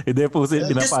 Hindi po,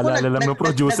 pinapaalala lang ng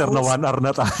producer na 1 hour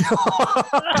na tayo.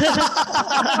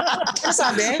 Ano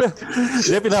sabi?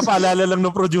 Hindi, pinapaalala lang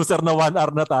ng producer na 1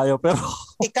 hour na tayo. Pero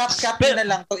I-cut na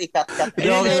lang to. I-cut. Okay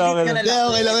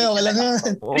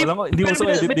lang. Hindi mo sa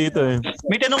edit dito eh.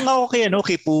 May tanong ako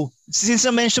kay Poo. Since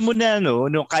na-mention mo na,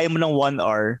 kaya mo ng 1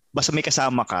 hour, basta may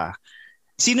kasama ka,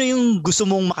 sino yung gusto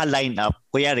mong maka-line up?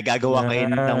 Kuya, gagawa kayo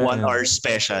ng 1 hour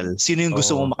special. Sino yung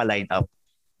gusto mong maka-line up?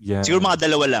 Yeah. Siguro mga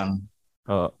 2 lang.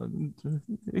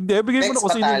 Hindi, bigay mo na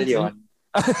kung sino.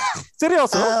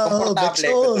 Seryoso? Komportable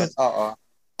ko dun. Oo.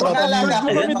 Mga alaga ko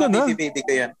yun, mga baby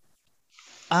ko yun.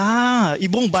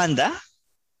 Ibong banda?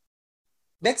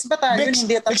 Bex Battalion,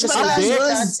 hindi at Bex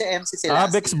Battalion. si MC sila.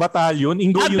 Bex Battalion.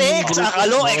 Ingo yun. Bex!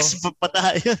 Akalo, X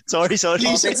Battalion. Sorry.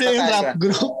 Bex Battalion.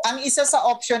 Ang isa sa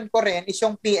option ko rin is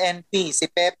yung PNP, si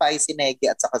Pepay, si Negi,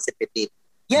 at saka si Petit.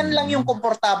 Yan lang yung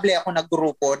komportable ako na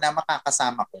grupo na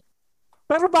makakasama ko.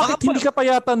 Pero bakit hindi ka pa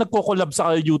yata nagko-collab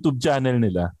sa YouTube channel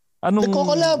nila?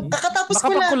 Nagko-collab? Nakatapos ka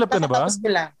na ba? Nakatapos ko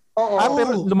lang. Oo.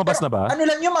 Pero lumabas na ba? Ano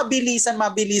lang yung mabilisan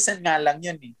nga lang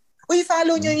yun eh. Uy,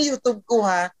 follow nyo yung YouTube ko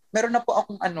ha. Meron na po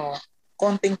akong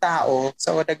konting tao.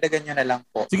 So, dagdagan nyo na lang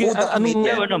po. Sige,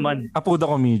 anong naman? Apo the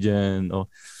Comedian.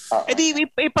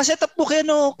 Ipa-set up mo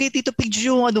kay Tito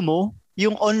Pidge yung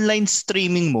yung online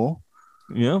streaming mo.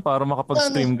 Yeah, para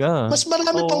makapag-stream ka. Mas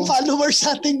marami pang followers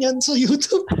sa atin yan sa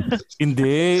YouTube.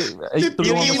 Hindi.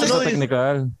 Tulungan mo sa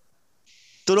technical.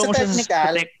 Tulungan sa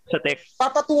technical. Sa tech.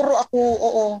 Papaturo ako,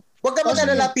 oo. Huwag ka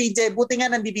mag-alala, PJ. Buti nga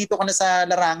nandito ka na sa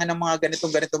larangan ng mga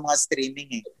ganitong mga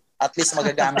streaming eh. At least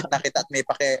magagamit na kita at may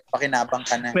pakinabang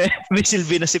ka na. May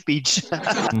silbi na si Pidge.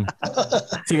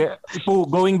 Sige,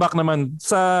 going back naman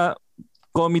sa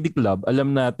Comedy Club,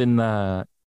 alam natin na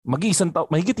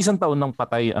mahigit isang taon nang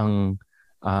patay ang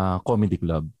Comedy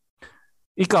Club.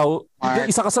 Ikaw,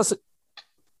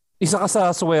 isa ka sa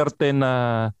swerte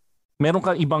na meron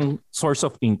kang ibang source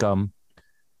of income.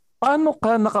 Paano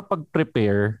ka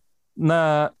nakapag-prepare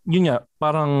na yun nga,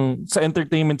 parang sa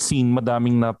entertainment scene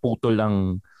madaming naputol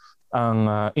ang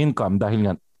income dahil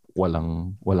nga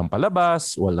walang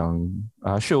palabas, walang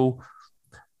show.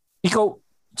 Ikaw,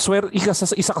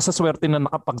 isa ka sa swerte na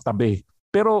nakapagtabi.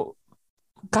 Pero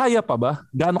kaya pa ba?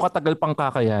 Gaano katagal pang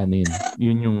kakayanin?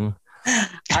 Yun yung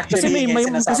Actually,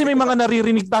 kasi may mga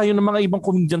naririnig tayo ng mga ibang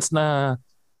comedians na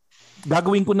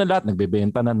gagawin ko na lahat,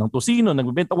 nagbebenta na ng tosino,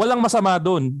 walang masama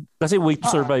doon kasi way to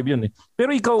survive yun eh.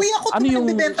 Pero ikaw,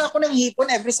 nagbebenta ako ng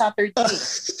hipon every Saturday.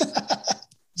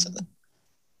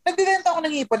 Nagbebenta ako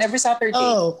ng hipon every Saturday.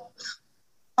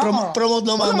 Promote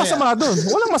mo mamaya.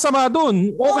 Walang masama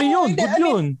doon. Okay yun, good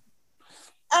yun.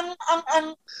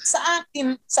 Ang sa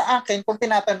akin kung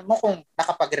tinatanong mo kung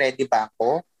nakapag-ready ba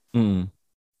ako,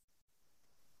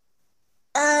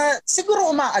 siguro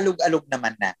umaalog-alog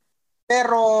naman na.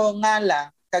 Pero nga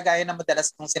lang, kagaya na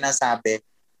madalas kong sinasabi,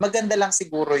 maganda lang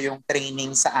siguro yung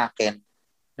training sa akin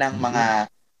ng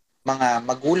mga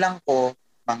magulang ko,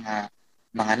 mga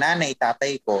nanay,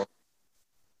 tatay ko.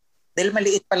 Dahil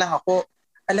maliit pa lang ako,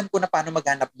 alam ko na paano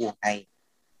maghanap buhay.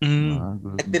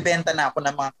 Nagbebenta na ako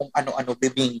ng mga kung ano-ano,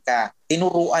 bibingka.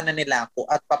 Tinuruan na nila ako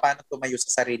at paano tumayo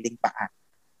sa sariling paa.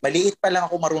 Maliit pa lang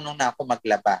ako, marunong na ako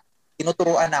maglaba.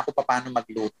 Tinuturuan na ako paano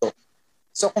magluto.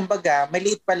 So kumbaga,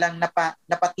 maliit pa lang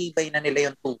napatibay na nila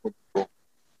yung tuhod ko.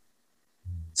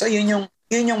 So yun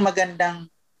yung magandang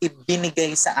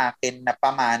ibinigay sa akin na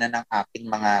pamana ng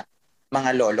aking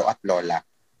mga lolo at lola.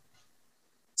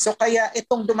 So kaya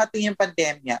itong dumating yung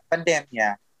pandemya,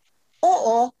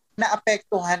 oo,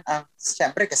 naapektuhan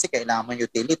siyempre kasi kailangan mo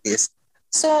utilities.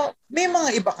 So may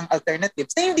mga iba kang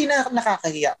alternatives na hindi na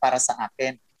nakakahiya para sa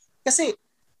akin. Kasi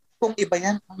kung iba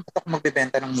yan, ba't ako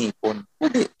magbebenta ng hipon?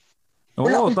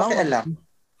 Wala akong pakialam.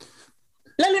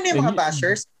 Lalo na yung mga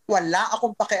bashers, wala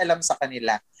akong pakialam sa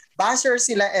kanila. Bashers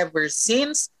sila ever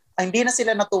since, hindi na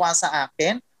sila natuwa sa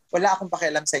akin, wala akong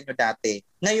pakialam sa inyo dati.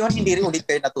 Ngayon, hindi rin ulit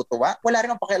kayo natutuwa, wala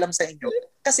rin akong pakialam sa inyo.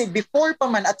 Kasi before pa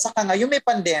man at saka ngayon may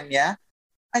pandemya,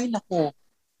 ay naku,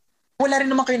 wala rin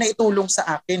naman kayo na itulong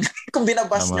sa akin. Kung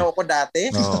binabash nyo ako dati,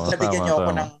 nabigyan nyo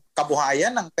ako ng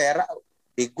kabuhayan, ng pera,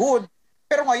 be good.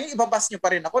 Pero ngayon, ibabas nyo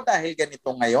pa rin ako dahil ganito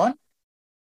ngayon.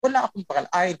 Wala akong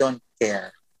pakialam. I don't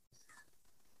care.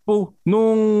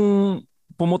 Nung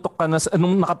pumutok ka na,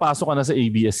 nung nakapasok ka na sa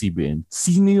ABS-CBN,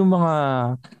 sino yung mga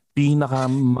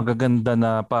pinakamagaganda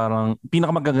na parang,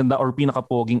 pinakamagaganda or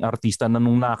pinakapoging artista na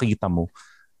nung nakita mo?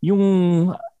 Yung,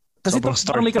 kasi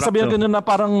parang may kasabihan ganun na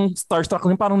parang starstruck,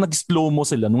 parang nag-slow mo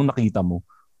sila nung nakita mo.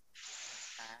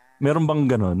 Meron bang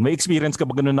ganun? May experience ka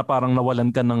ba ganun na parang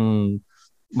nawalan ka ng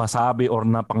masabi or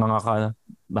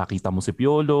nakita mo si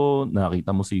Piolo,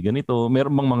 nakita mo si ganito?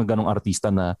 Meron bang mga ganong artista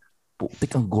na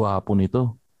putik ang gwapo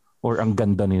nito or ang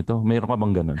ganda nito. Mayroon ka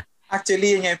bang ganun?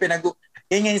 Actually, yun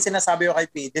yung sinasabi ko kay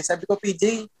PJ. Sabi ko,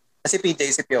 PJ, kasi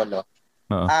PJ si Piolo.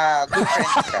 Good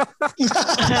friend ka.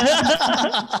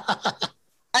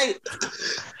 Ay,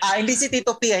 hindi si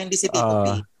Tito P, hindi si Tito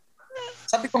P.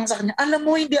 Sabi ko sa kanya, alam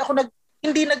mo, hindi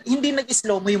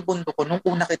nag-slow mo yung bundok ko nung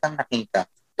una kitang nakita.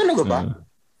 Talaga ba?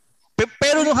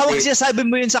 Pero nung hawak siya, sabi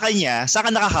mo yun sa kanya, saan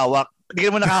ka nakahawak? Hindi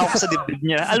ka mo nakahawak sa dibdib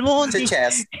niya. Alam mo, sa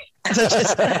chest. Sa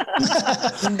chest.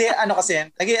 Hindi, kasi,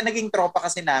 naging tropa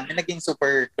kasi namin, naging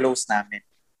super close namin.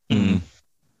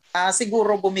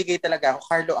 Siguro bumigay talaga ako,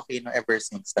 Carlo Aquino ever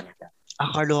since talaga.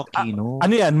 Carlo Aquino.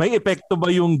 Ano yan? May epekto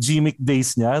ba yung gimmick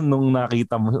days niya nung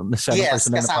nakita mo na siya? Yes,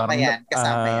 kasama yan.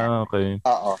 Okay.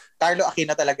 Oo. Carlo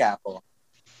Aquino talaga ako.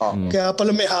 Kaya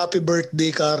pala may happy birthday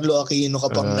Carlo Aquino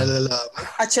kapag nalalaman.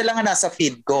 At siya lang ang nasa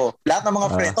feed ko. Lahat ng mga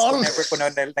friends ko never ko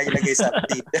na nailagay sa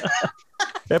feed.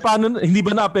 Paano, hindi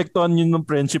ba naapektuhan yun ng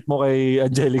friendship mo kay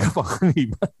Angelica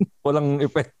Pangaliban? Walang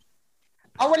effect.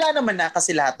 Wala naman na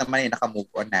kasi lahat naman ay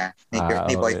nakamove on na.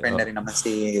 May boyfriend na rin naman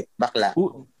si Bakla.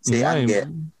 Si Angge.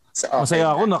 So,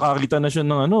 masaya ako, nakakita na siya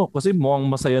ng kasi mukhang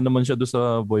masaya naman siya doon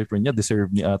sa boyfriend niya. Deserve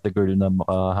ni ate girl na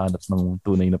makahanap ng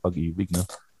tunay na pag-ibig, no?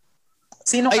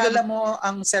 Sino akala mo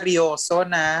ang seryoso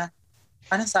na...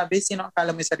 Anong sabi? Sino akala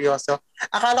mo yung seryoso?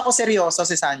 Akala ko seryoso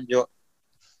si Sanjo.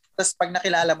 Tapos pag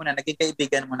nakilala mo na, naging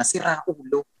kaibigan mo na, si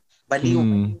Raulo. Baliw.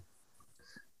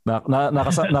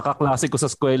 Nakaklase ko sa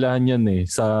eskwelahan yan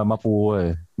sa Mapua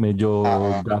eh. Medyo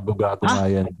gago-gago nga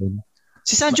yan.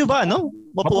 Si Sanjo ba, no?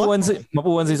 Mapuan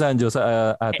si Sanjo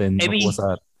sa atin. Emi?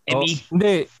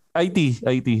 Hindi. IT.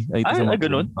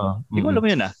 Ganun? Hindi ko alam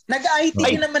yun Nag-IT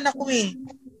naman ako eh.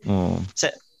 Sa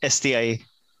STI.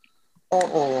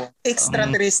 Oo.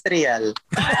 Extraterrestrial.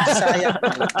 Sayang.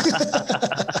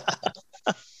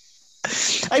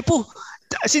 Ay po,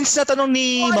 since natanong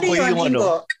ni Makoy yung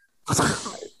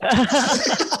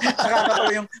nakakatawa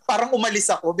yung parang umalis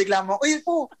ako, bigla mo,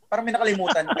 parang may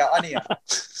nakalimutan ka. Ano yan?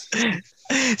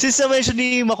 Since na-mention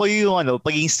ni Makoy yung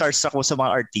pagiging starstruck mo sa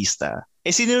mga artista,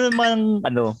 sino naman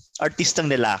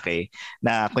artistang lalaki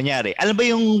na kunyari, alam ba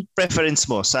yung preference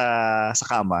mo sa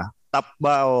kama? Top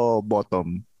ba o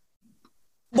bottom?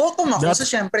 Bottom ako, so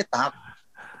syempre top.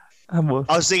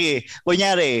 Sige.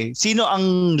 Kunyari, sino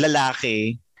ang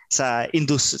lalaki sa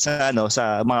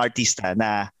mga artista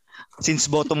na since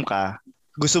bottom ka,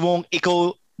 gusto mong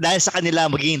ikaw dahil sa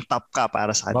kanila magiging top ka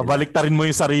para sa kanila? Babaliktarin mo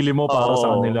yung sarili mo para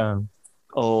sa kanila.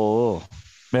 Oo.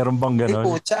 Meron bang gano'n?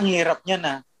 Putya, ang hirap niya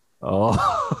na. Oo.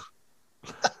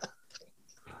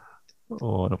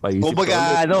 Napaisip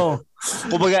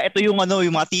kumbaga ito yung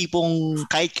yung mga tipong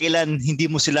kahit kailan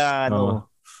hindi mo sila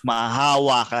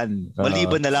mahahawakan.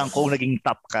 Maliban na lang kung naging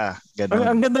top ka. Ganun.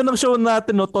 Ang ganda ng show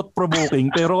natin, thought-provoking,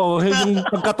 pero yung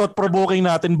pagka-thought-provoking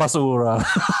natin, basura.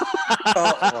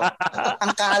 Oo.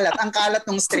 Ang kalat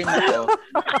ng stream nito.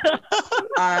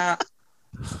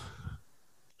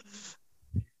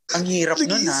 Ang hirap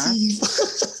nun, ha?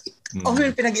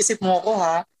 Yung pinag-isip mo ko,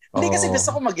 ha? Hindi kasi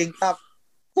gusto ko maging top.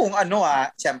 Kung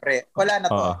syempre, wala na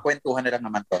to. Kwentuhan na lang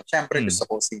naman to. Syempre, gusto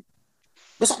ko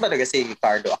talaga si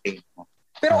Carlo Aquino.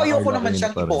 Pero ayoko naman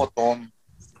siyang i-bottom.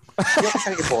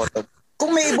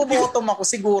 Kung may i-bottom ako,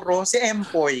 siguro, si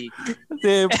Empoy.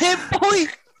 Empoy!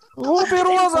 Pero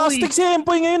astig si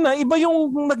Empoy ngayon na. Iba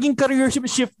yung naging career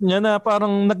shift niya na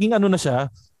parang naging na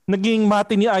siya. Naging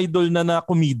matini idol na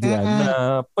comedian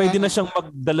na pwede na siyang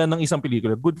magdala ng isang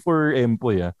pelikula. Good for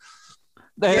Empoy, ha?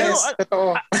 Yes,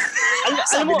 totoo.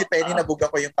 Sabi ni Penny, nabuga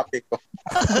ko yung topic ko.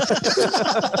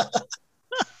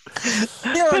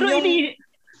 Pero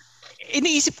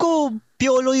iniisip ko,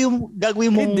 Piolo yung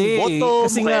gagawin mong bottom.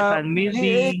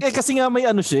 Kasi nga may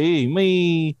siya eh.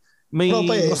 May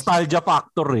nostalgia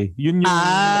factor eh. Yun yung...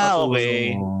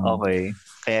 Okay.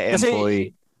 Kaya kasi,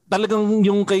 Empoy. Talagang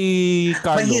yung kay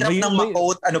Carlo. Mahirap nang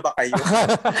ma-quote. Ano ba kayo?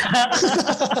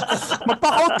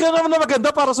 Magpa-quote ka naman na maganda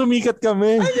para sumikat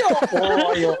kami.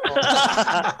 Ayoko.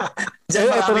 Diyan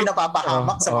marami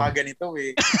napapahamak sa mga ganito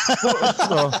eh.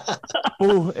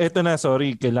 Eto na,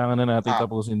 sorry. Kailangan na natin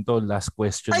tapusin to. Last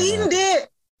question. Ay, hindi!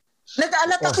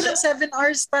 Nag-aalat ako ng 7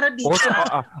 hours para dito.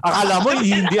 Akala mo,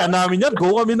 hindi namin yan.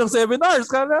 Go kami ng 7 hours.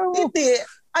 Kala mo. Hindi.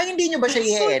 Ay, hindi nyo ba siya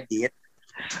i-edit?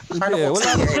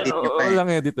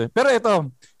 Walang edit eh. Pero ito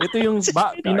yung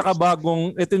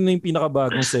pinakabagong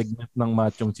segment ng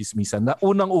Machong Chismisan. Na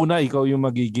unang-una ikaw yung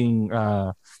magiging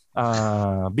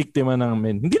biktima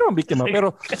ng hindi naman biktima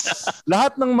pero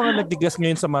lahat ng mga nagdigas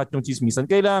ngayon sa Machong Chismisan,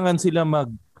 kailangan sila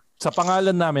sa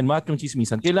pangalan namin Machong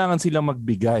Chismisan, kailangan sila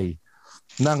magbigay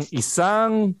ng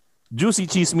isang juicy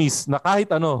chismis na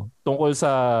kahit tungkol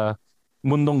sa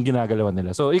mundong ginagalawan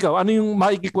nila. So ikaw, ano yung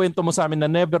maikikwento mo sa amin na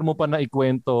never mo pa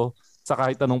naikwento sa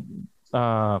kahit anong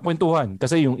kwentuhan?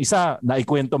 Kasi yung isa,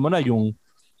 naikwento mo na yung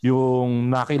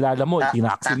nakilala mo,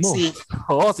 tinaksi mo.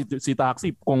 Oo, si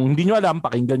Taxi. Kung hindi nyo alam,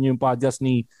 pakinggan nyo yung podcast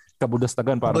ni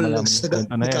Kabulastagan para malaman yung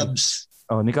kwento na yan.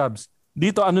 Ni Cabs.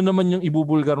 Dito, ano naman yung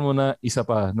ibubulgar mo na isa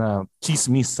pa na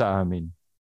chismis sa amin?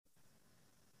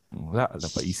 Wala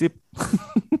pa isip.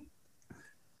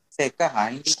 Teka ha,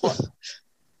 hindi ko.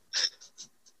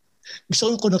 Gusto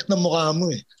kong kunot ng mukha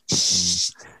mo eh.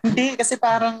 Hindi, kasi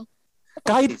parang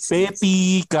kahit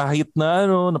petty, kahit na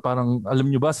na parang,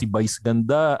 alam nyo ba, si Vice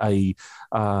Ganda ay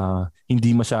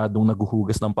hindi masyadong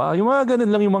naguhugas ng paa. Yung mga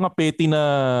ganun lang yung mga petty na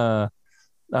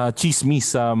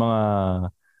chismis sa mga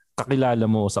kakilala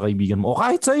mo o sa kaibigan mo. O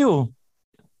kahit sa'yo.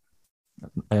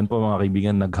 Ayan po mga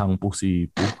kaibigan, naghang po si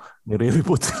Po.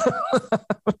 Nire-report sila.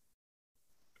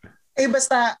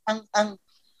 Basta, ang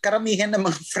karamihan ng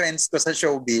mga friends ko sa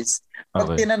showbiz,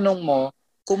 pag tinanong mo,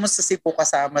 kumusta si Po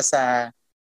kasama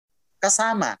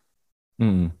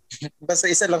basta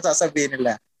isa lang sasabihin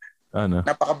nila. Ano?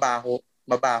 Napakabaho,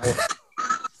 mabaho.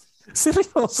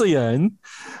 Seryoso yan?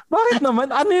 Bakit naman?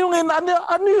 Ano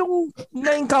yung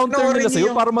na-encounter nila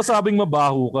sa'yo para masabing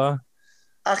mabaho ka?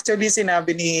 Actually,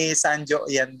 sinabi ni Sanjo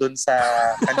yan dun sa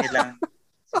kanilang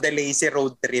The Lazy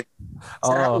Road Trip.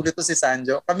 Sa ulo to si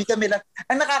Sanjo. Kami lang.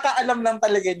 Ang nakakaalam lang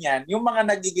talaga niyan, yung mga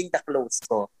nagiging ka-close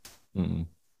ko. Mm-hmm.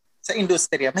 Sa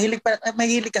industriya.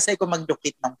 Mahilig kasi ako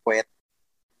magdukit ng puwet.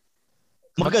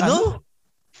 Magano?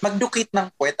 Magdukit ng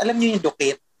puwet. Alam niyo yung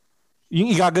dukit? Yung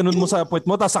igaganon mo sa puwet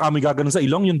mo, tapos saka may gaganon sa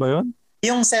ilong, yun ba yun?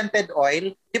 Yung scented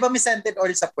oil. Di ba may scented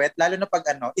oil sa puwet? Lalo na pag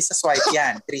isa-swipe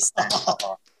yan. Tristan.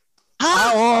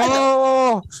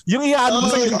 Oo. Yung iyaano mo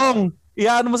sa ilong.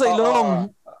 Iyaano mo sa ilong.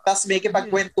 Tapos may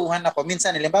kipagkwentuhan ako.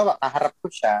 Minsan, halimbawa, kaharap ko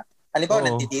siya. Halimbawa,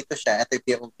 nandito siya. Ito yung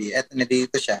POV. Ito,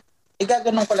 nandito siya.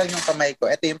 Igaganon ko lang yung kamay ko.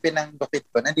 Ito yung pinangdukit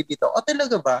ko. Nandito.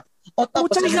 Talaga ba?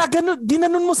 Tapos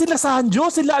ginanon mo sila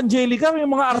Sanjo, sila Angelica,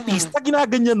 yung mga artista,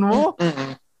 ginaganyan mo.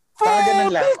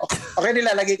 Ganun lang. Okay,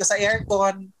 nilalagay ko sa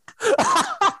aircon.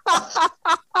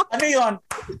 Ano yun?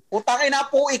 Putang ina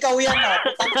po, ikaw yan.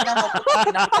 Putang ina mo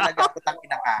talaga. Putang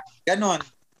ina ka. Ganon.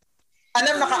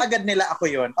 Alam na kaagad nila ako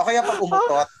yun. O kaya pag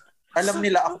umutot, alam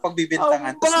nila ako pag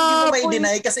bibintangan. Tapos hindi mo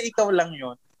ma-deny kasi ikaw lang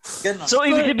yun. Ganon. So,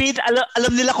 ibig sabihin,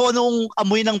 alam nila kung anong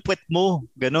amoy ng puwet mo.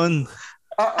 Ganon.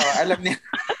 Oo, alam nila.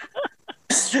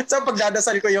 So,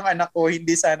 pagdadasal ko yung anak ko,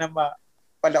 hindi sana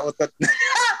mapalautot na.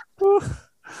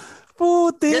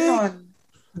 Puti. Ganon.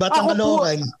 Batang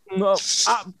Caloocan.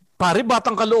 Pare,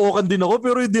 batang Caloocan din ako,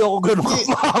 pero hindi ako ganun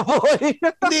kamaboy.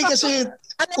 Hindi kasi,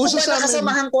 uso sa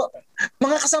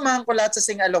mga kasamahan ko lahat sa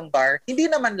Sing-Along Bar, hindi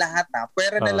naman lahat na.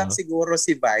 Pwera na lang siguro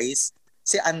si Vice,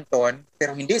 si Anton,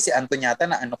 pero hindi si Anton yata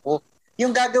na ko.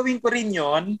 Yung gagawin ko rin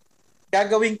yun.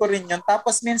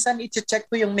 Tapos minsan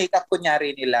i-check ko yung makeup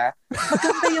kunyari nila.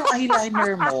 Maganda yung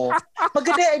eyeliner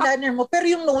mo. Pero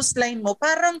yung nose line mo,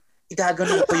 parang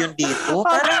igaganon ko yun dito.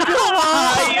 Parang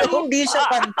hindi siya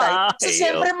pantay. So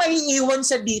siyempre maiiwan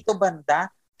siya dito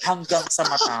banda hanggang sa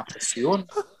matapos yun.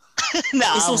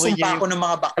 Isusumpa ko ng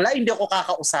mga bakla, hindi ako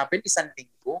kakausapin 1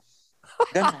 linggo.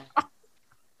 Ganon.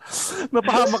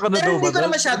 Napahama ka na daw ba? Pero hindi ko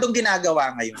na masyadong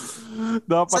ginagawa ngayon.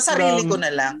 Dapat sa sarili ko na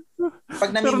lang.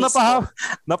 Pag namimiss ko.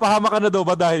 Napahama ka na daw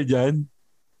ba dahil dyan?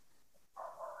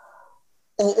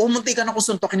 Oo, munti ka na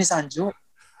kusuntokin ni Sanjo.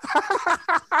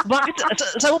 Bakit?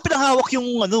 Saan mo pinahawak yung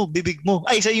bibig mo?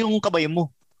 Ay, sa yung kamay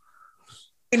mo?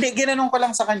 Hindi, ginanong ko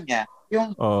lang sa kanya.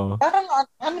 Yung, parang,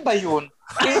 ano ba yun?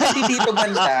 Hindi dito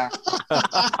banda.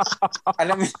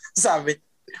 Alam mo, sabi,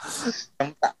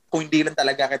 kung hindi lang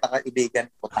talaga kita kaibigan,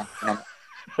 putang ina mo.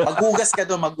 Maghugas ka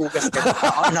doon.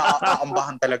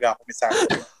 Naaambahan talaga ako ni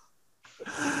Sanjo.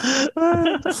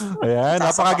 Ayan,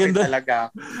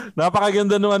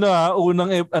 napakaganda nung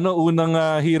unang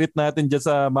hirit natin diyan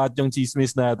sa Matyong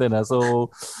Chismis natin. So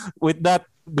with that,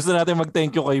 gusto natin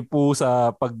mag-thank you kay Poo sa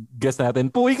pag-guest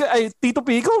natin. Poo, Tito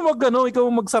P, ikaw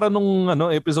magsara nung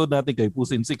episode natin kay Poo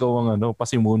since ikaw ang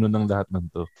pasimuno ng lahat ng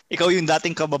to. Ikaw yung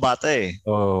dating kababata eh.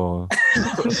 Oo.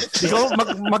 Ikaw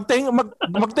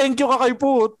mag-thank you ka kay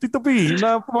Poo, Tito P,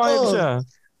 na pumayag siya.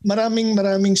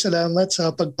 Maraming salamat sa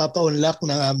pagpapa-unlock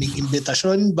ng aming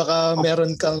imbitasyon. Baka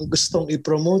meron kang gustong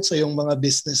i-promote sa iyong mga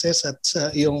businesses at sa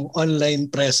iyong online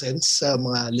presence sa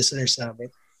mga listeners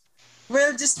namin.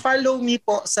 Well, just follow me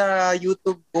po sa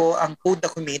YouTube ko, ang Po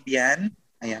the Comedian.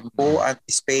 Ayan po, at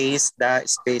space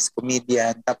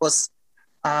comedian. Tapos,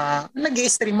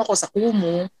 nag-i-stream ako sa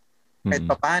Kumu. Kahit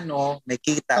papano, may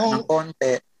kita ng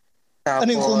konti. Tapos, ano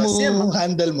yung Kumu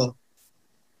handle mo?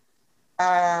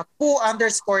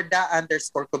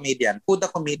 Pu_the_comedian. Pu the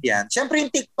comedian. Siyempre yung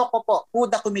TikTok ko po, Pu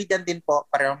the comedian din po.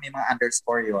 Parang may mga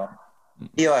underscore yun.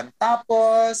 Yun.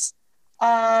 Tapos,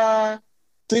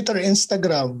 Twitter,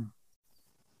 Instagram.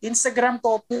 Instagram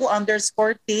ko,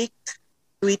 Pu_tik.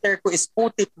 Twitter ko is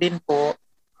Putik din po.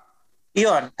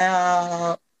 Yun.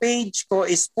 Page ko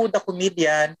is Pu the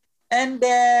comedian. And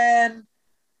then,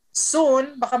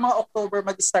 soon, baka mga October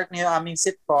mag-start na yung aming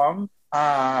sitcom.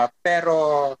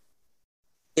 Pero,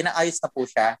 inaayos na po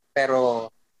siya. Pero,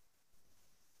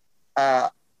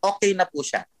 okay na po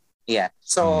siya. Yeah.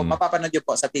 So, mapapanood yun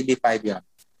po sa TV5 yun.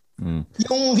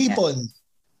 Yung hipon.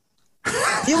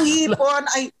 Yung hipon,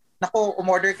 ay, naku,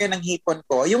 umorder kayo ng hipon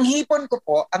ko. Yung hipon ko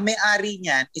po, ang may-ari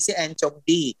niyan is si Enchong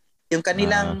D. Yung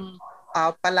kanilang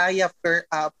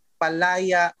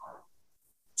Palaya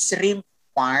Shrimp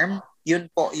Farm, yun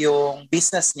po yung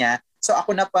business niya. So,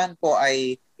 ako naman po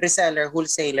ay reseller,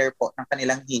 wholesaler po ng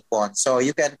kanilang hipon. So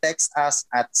you can text us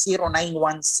at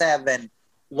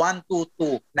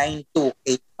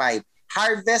 0917-122-9285.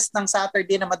 Harvest ng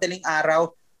Saturday na madaling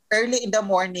araw, early in the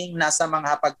morning, nasa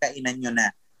mga pagkainan nyo na.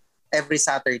 Every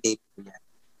Saturday po yan.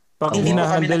 Pag Hindi po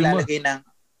kami naglalagay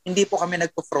hindi po kami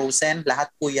nagpo-frozen, lahat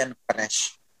po yan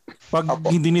fresh. Pag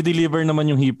dinideliver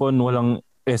naman yung hipon, walang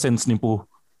essence ni Po.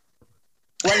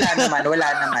 Wala naman.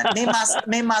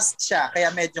 May mask siya,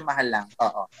 kaya medyo mahal lang.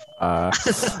 Oo.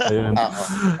 Ayun.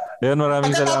 Ayun,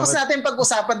 maraming salamat. Pagkatapos natin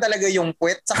pag-usapan talaga yung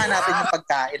puwet, saka natin yung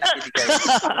pagkain na binigay.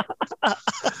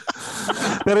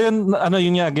 Pero yun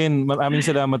nga, again, maraming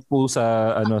salamat po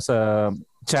sa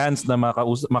chance na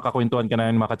makakwentuhan ka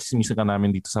namin, makachismisan ka namin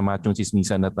dito sa Machong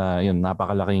Chismisan at yun,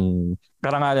 napakalaking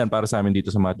karangalan para sa amin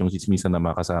dito sa Machong Chismisan na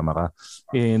makasama ka.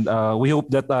 And we hope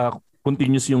that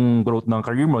continuous yung growth ng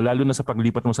career mo, lalo na sa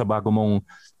paglipat mo sa bago mong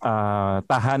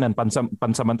tahanan,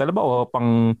 pansamantala ba o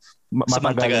pang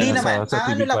matagalan na sa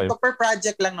TV5? Lang, per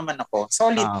project lang naman ako.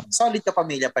 Solid ka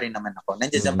pamilya pa rin naman ako.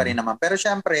 Nandiyan pa rin naman. Pero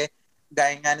syempre,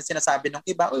 gaya nga na sinasabi ng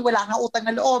iba, wala kang utang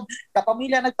na loob.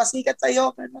 Kapamilya nagpasikat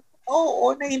sa'yo.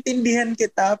 Oo, naiintindihan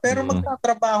kita. Pero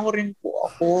magtatrabaho rin po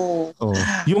ako.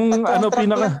 Yung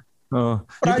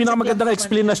pinakamagandang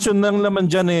explanation ng laman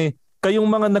dyan kayong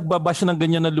mga nagbabash ng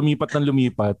ganyan na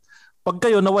lumipat, pag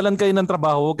kayo nawalan kayo ng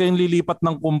trabaho, huwag kayong lilipat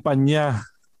ng kumpanya.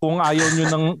 Kung ayaw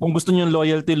nyo kung gusto nyo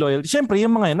loyalty. Siyempre,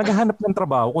 yung mga yan, naghahanap ng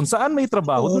trabaho. Kung saan may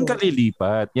trabaho, doon ka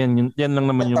lilipat. Yan lang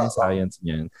naman yung science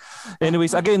niyan.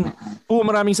 Anyways, again,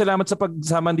 maraming salamat sa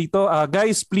pagsama dito.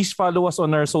 Guys, please follow us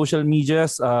on our social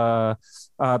medias.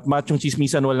 At Machong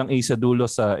Chismisan walang A sa dulo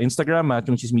sa Instagram,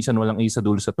 Machong Chismisan walang A sa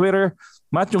dulo sa Twitter,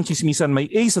 Machong Chismisan may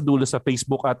A sa dulo sa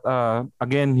Facebook at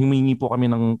again, humingi po kami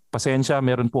ng pasensya.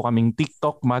 Meron po kaming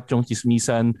TikTok, Machong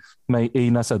Chismisan may A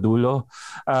na sa dulo.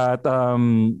 At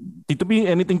Tito P,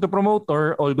 anything to promote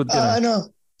or all good ka na?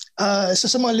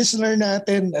 Sa mga listener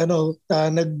natin,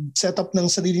 nag-set up ng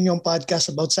sarili niyong podcast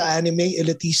about sa anime,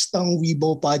 Elitistang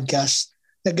Weibo Podcast.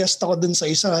 Nag-guest ako dun sa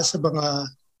isa sa mga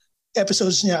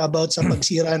episodes niya about sa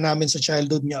pagsira namin sa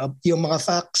childhood niya, yung mga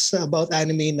facts about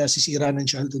anime na sisira ng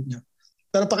childhood niya.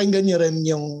 Pero pakinggan niyo rin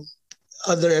yung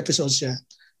other episodes niya.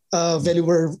 Very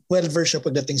well-versed siya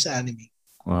pagdating sa anime.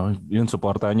 Yun,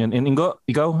 supportahan yun. And Ingo,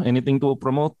 ikaw, anything to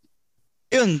promote?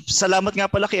 Yun, salamat nga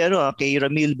pala kay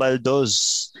Ramil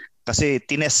Baldoz. Kasi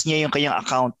tinest niya yung kanyang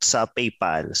account sa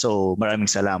PayPal. So maraming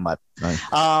salamat. Nice.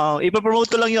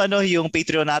 Ipapromote ko lang yung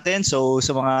Patreon natin. So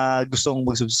sa mga gustong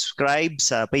mag-subscribe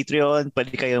sa Patreon,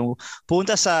 pwede kayong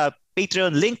punta sa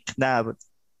Patreon link na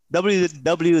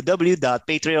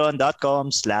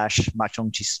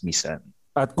www.patreon.com/machongchismisan.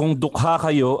 At kung dukha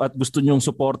kayo at gusto nyong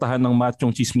suportahan ng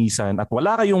Machong Chismisan at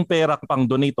wala kayong pera pang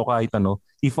donate o kahit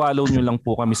i-follow nyo lang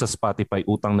po kami sa Spotify,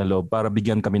 Utang na Loob, para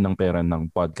bigyan kami ng pera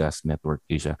ng Podcast Network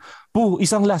Asia.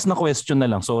 Isang last na question na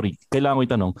lang. Sorry, kailangan ko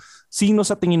itanong. Sino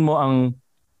sa tingin mo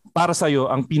para sa'yo,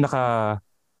 ang pinaka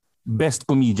best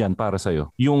comedian para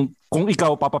sa'yo? Yung kung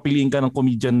ikaw papapiliin ka ng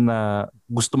comedian na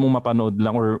gusto mong mapanood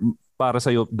lang or para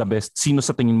sa'yo the best, sino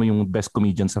sa tingin mo yung best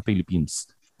comedian sa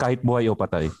Philippines? Kahit buhay o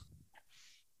patay?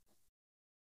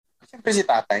 Siyempre si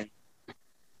Tatay.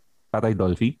 Tatay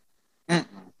Dolphy?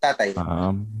 Tatay.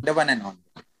 The one and only.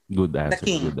 Good answer. The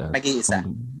King. Nag-iisa.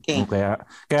 King.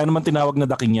 Kaya naman tinawag na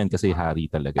The King yan kasi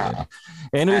hari talaga.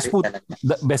 Anyways,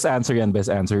 best answer yan, best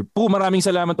answer. Maraming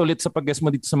salamat ulit sa pag-guest mo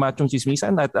dito sa Machong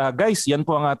Chismisan. At guys, yan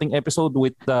po ang ating episode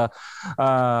with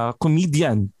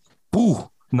comedian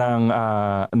ng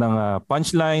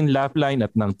Punchline, Laugh-Line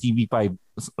at ng TV5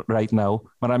 right now.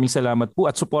 Maraming salamat po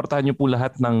at suportahan niyo po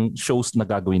lahat ng shows na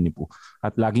gagawin niyo po.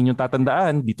 At lagi niyo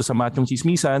tatandaan dito sa Machong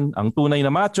Chismisan, ang tunay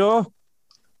na macho,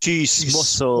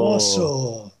 chismoso.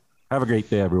 Have a great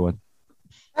day, everyone.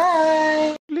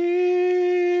 Bye!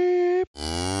 Bleep.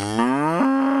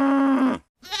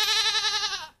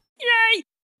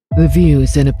 The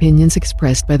views and opinions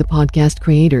expressed by the podcast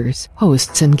creators,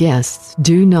 hosts, and guests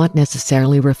do not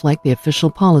necessarily reflect the official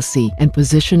policy and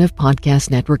position of Podcast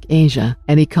Network Asia.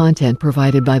 Any content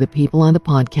provided by the people on the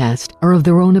podcast are of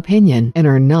their own opinion and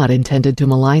are not intended to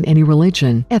malign any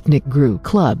religion, ethnic group,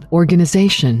 club,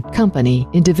 organization, company,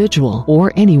 individual,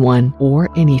 or anyone or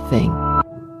anything.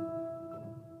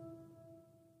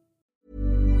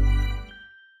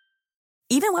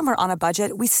 Even when we're on a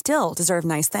budget, we still deserve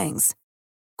nice things.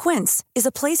 Quince is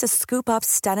a place to scoop up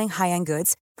stunning high-end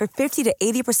goods for 50 to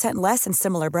 80% less than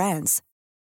similar brands.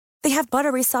 They have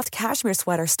buttery soft cashmere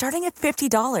sweaters starting at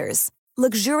 $50,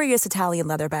 luxurious Italian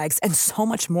leather bags, and so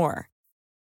much more.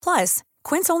 Plus,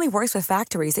 Quince only works with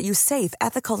factories that use safe,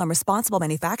 ethical, and responsible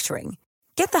manufacturing.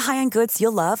 Get the high-end goods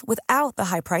you'll love without the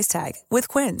high price tag with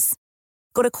Quince.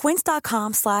 Go to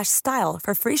quince.com/style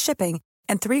for free shipping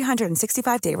and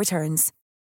 365-day returns.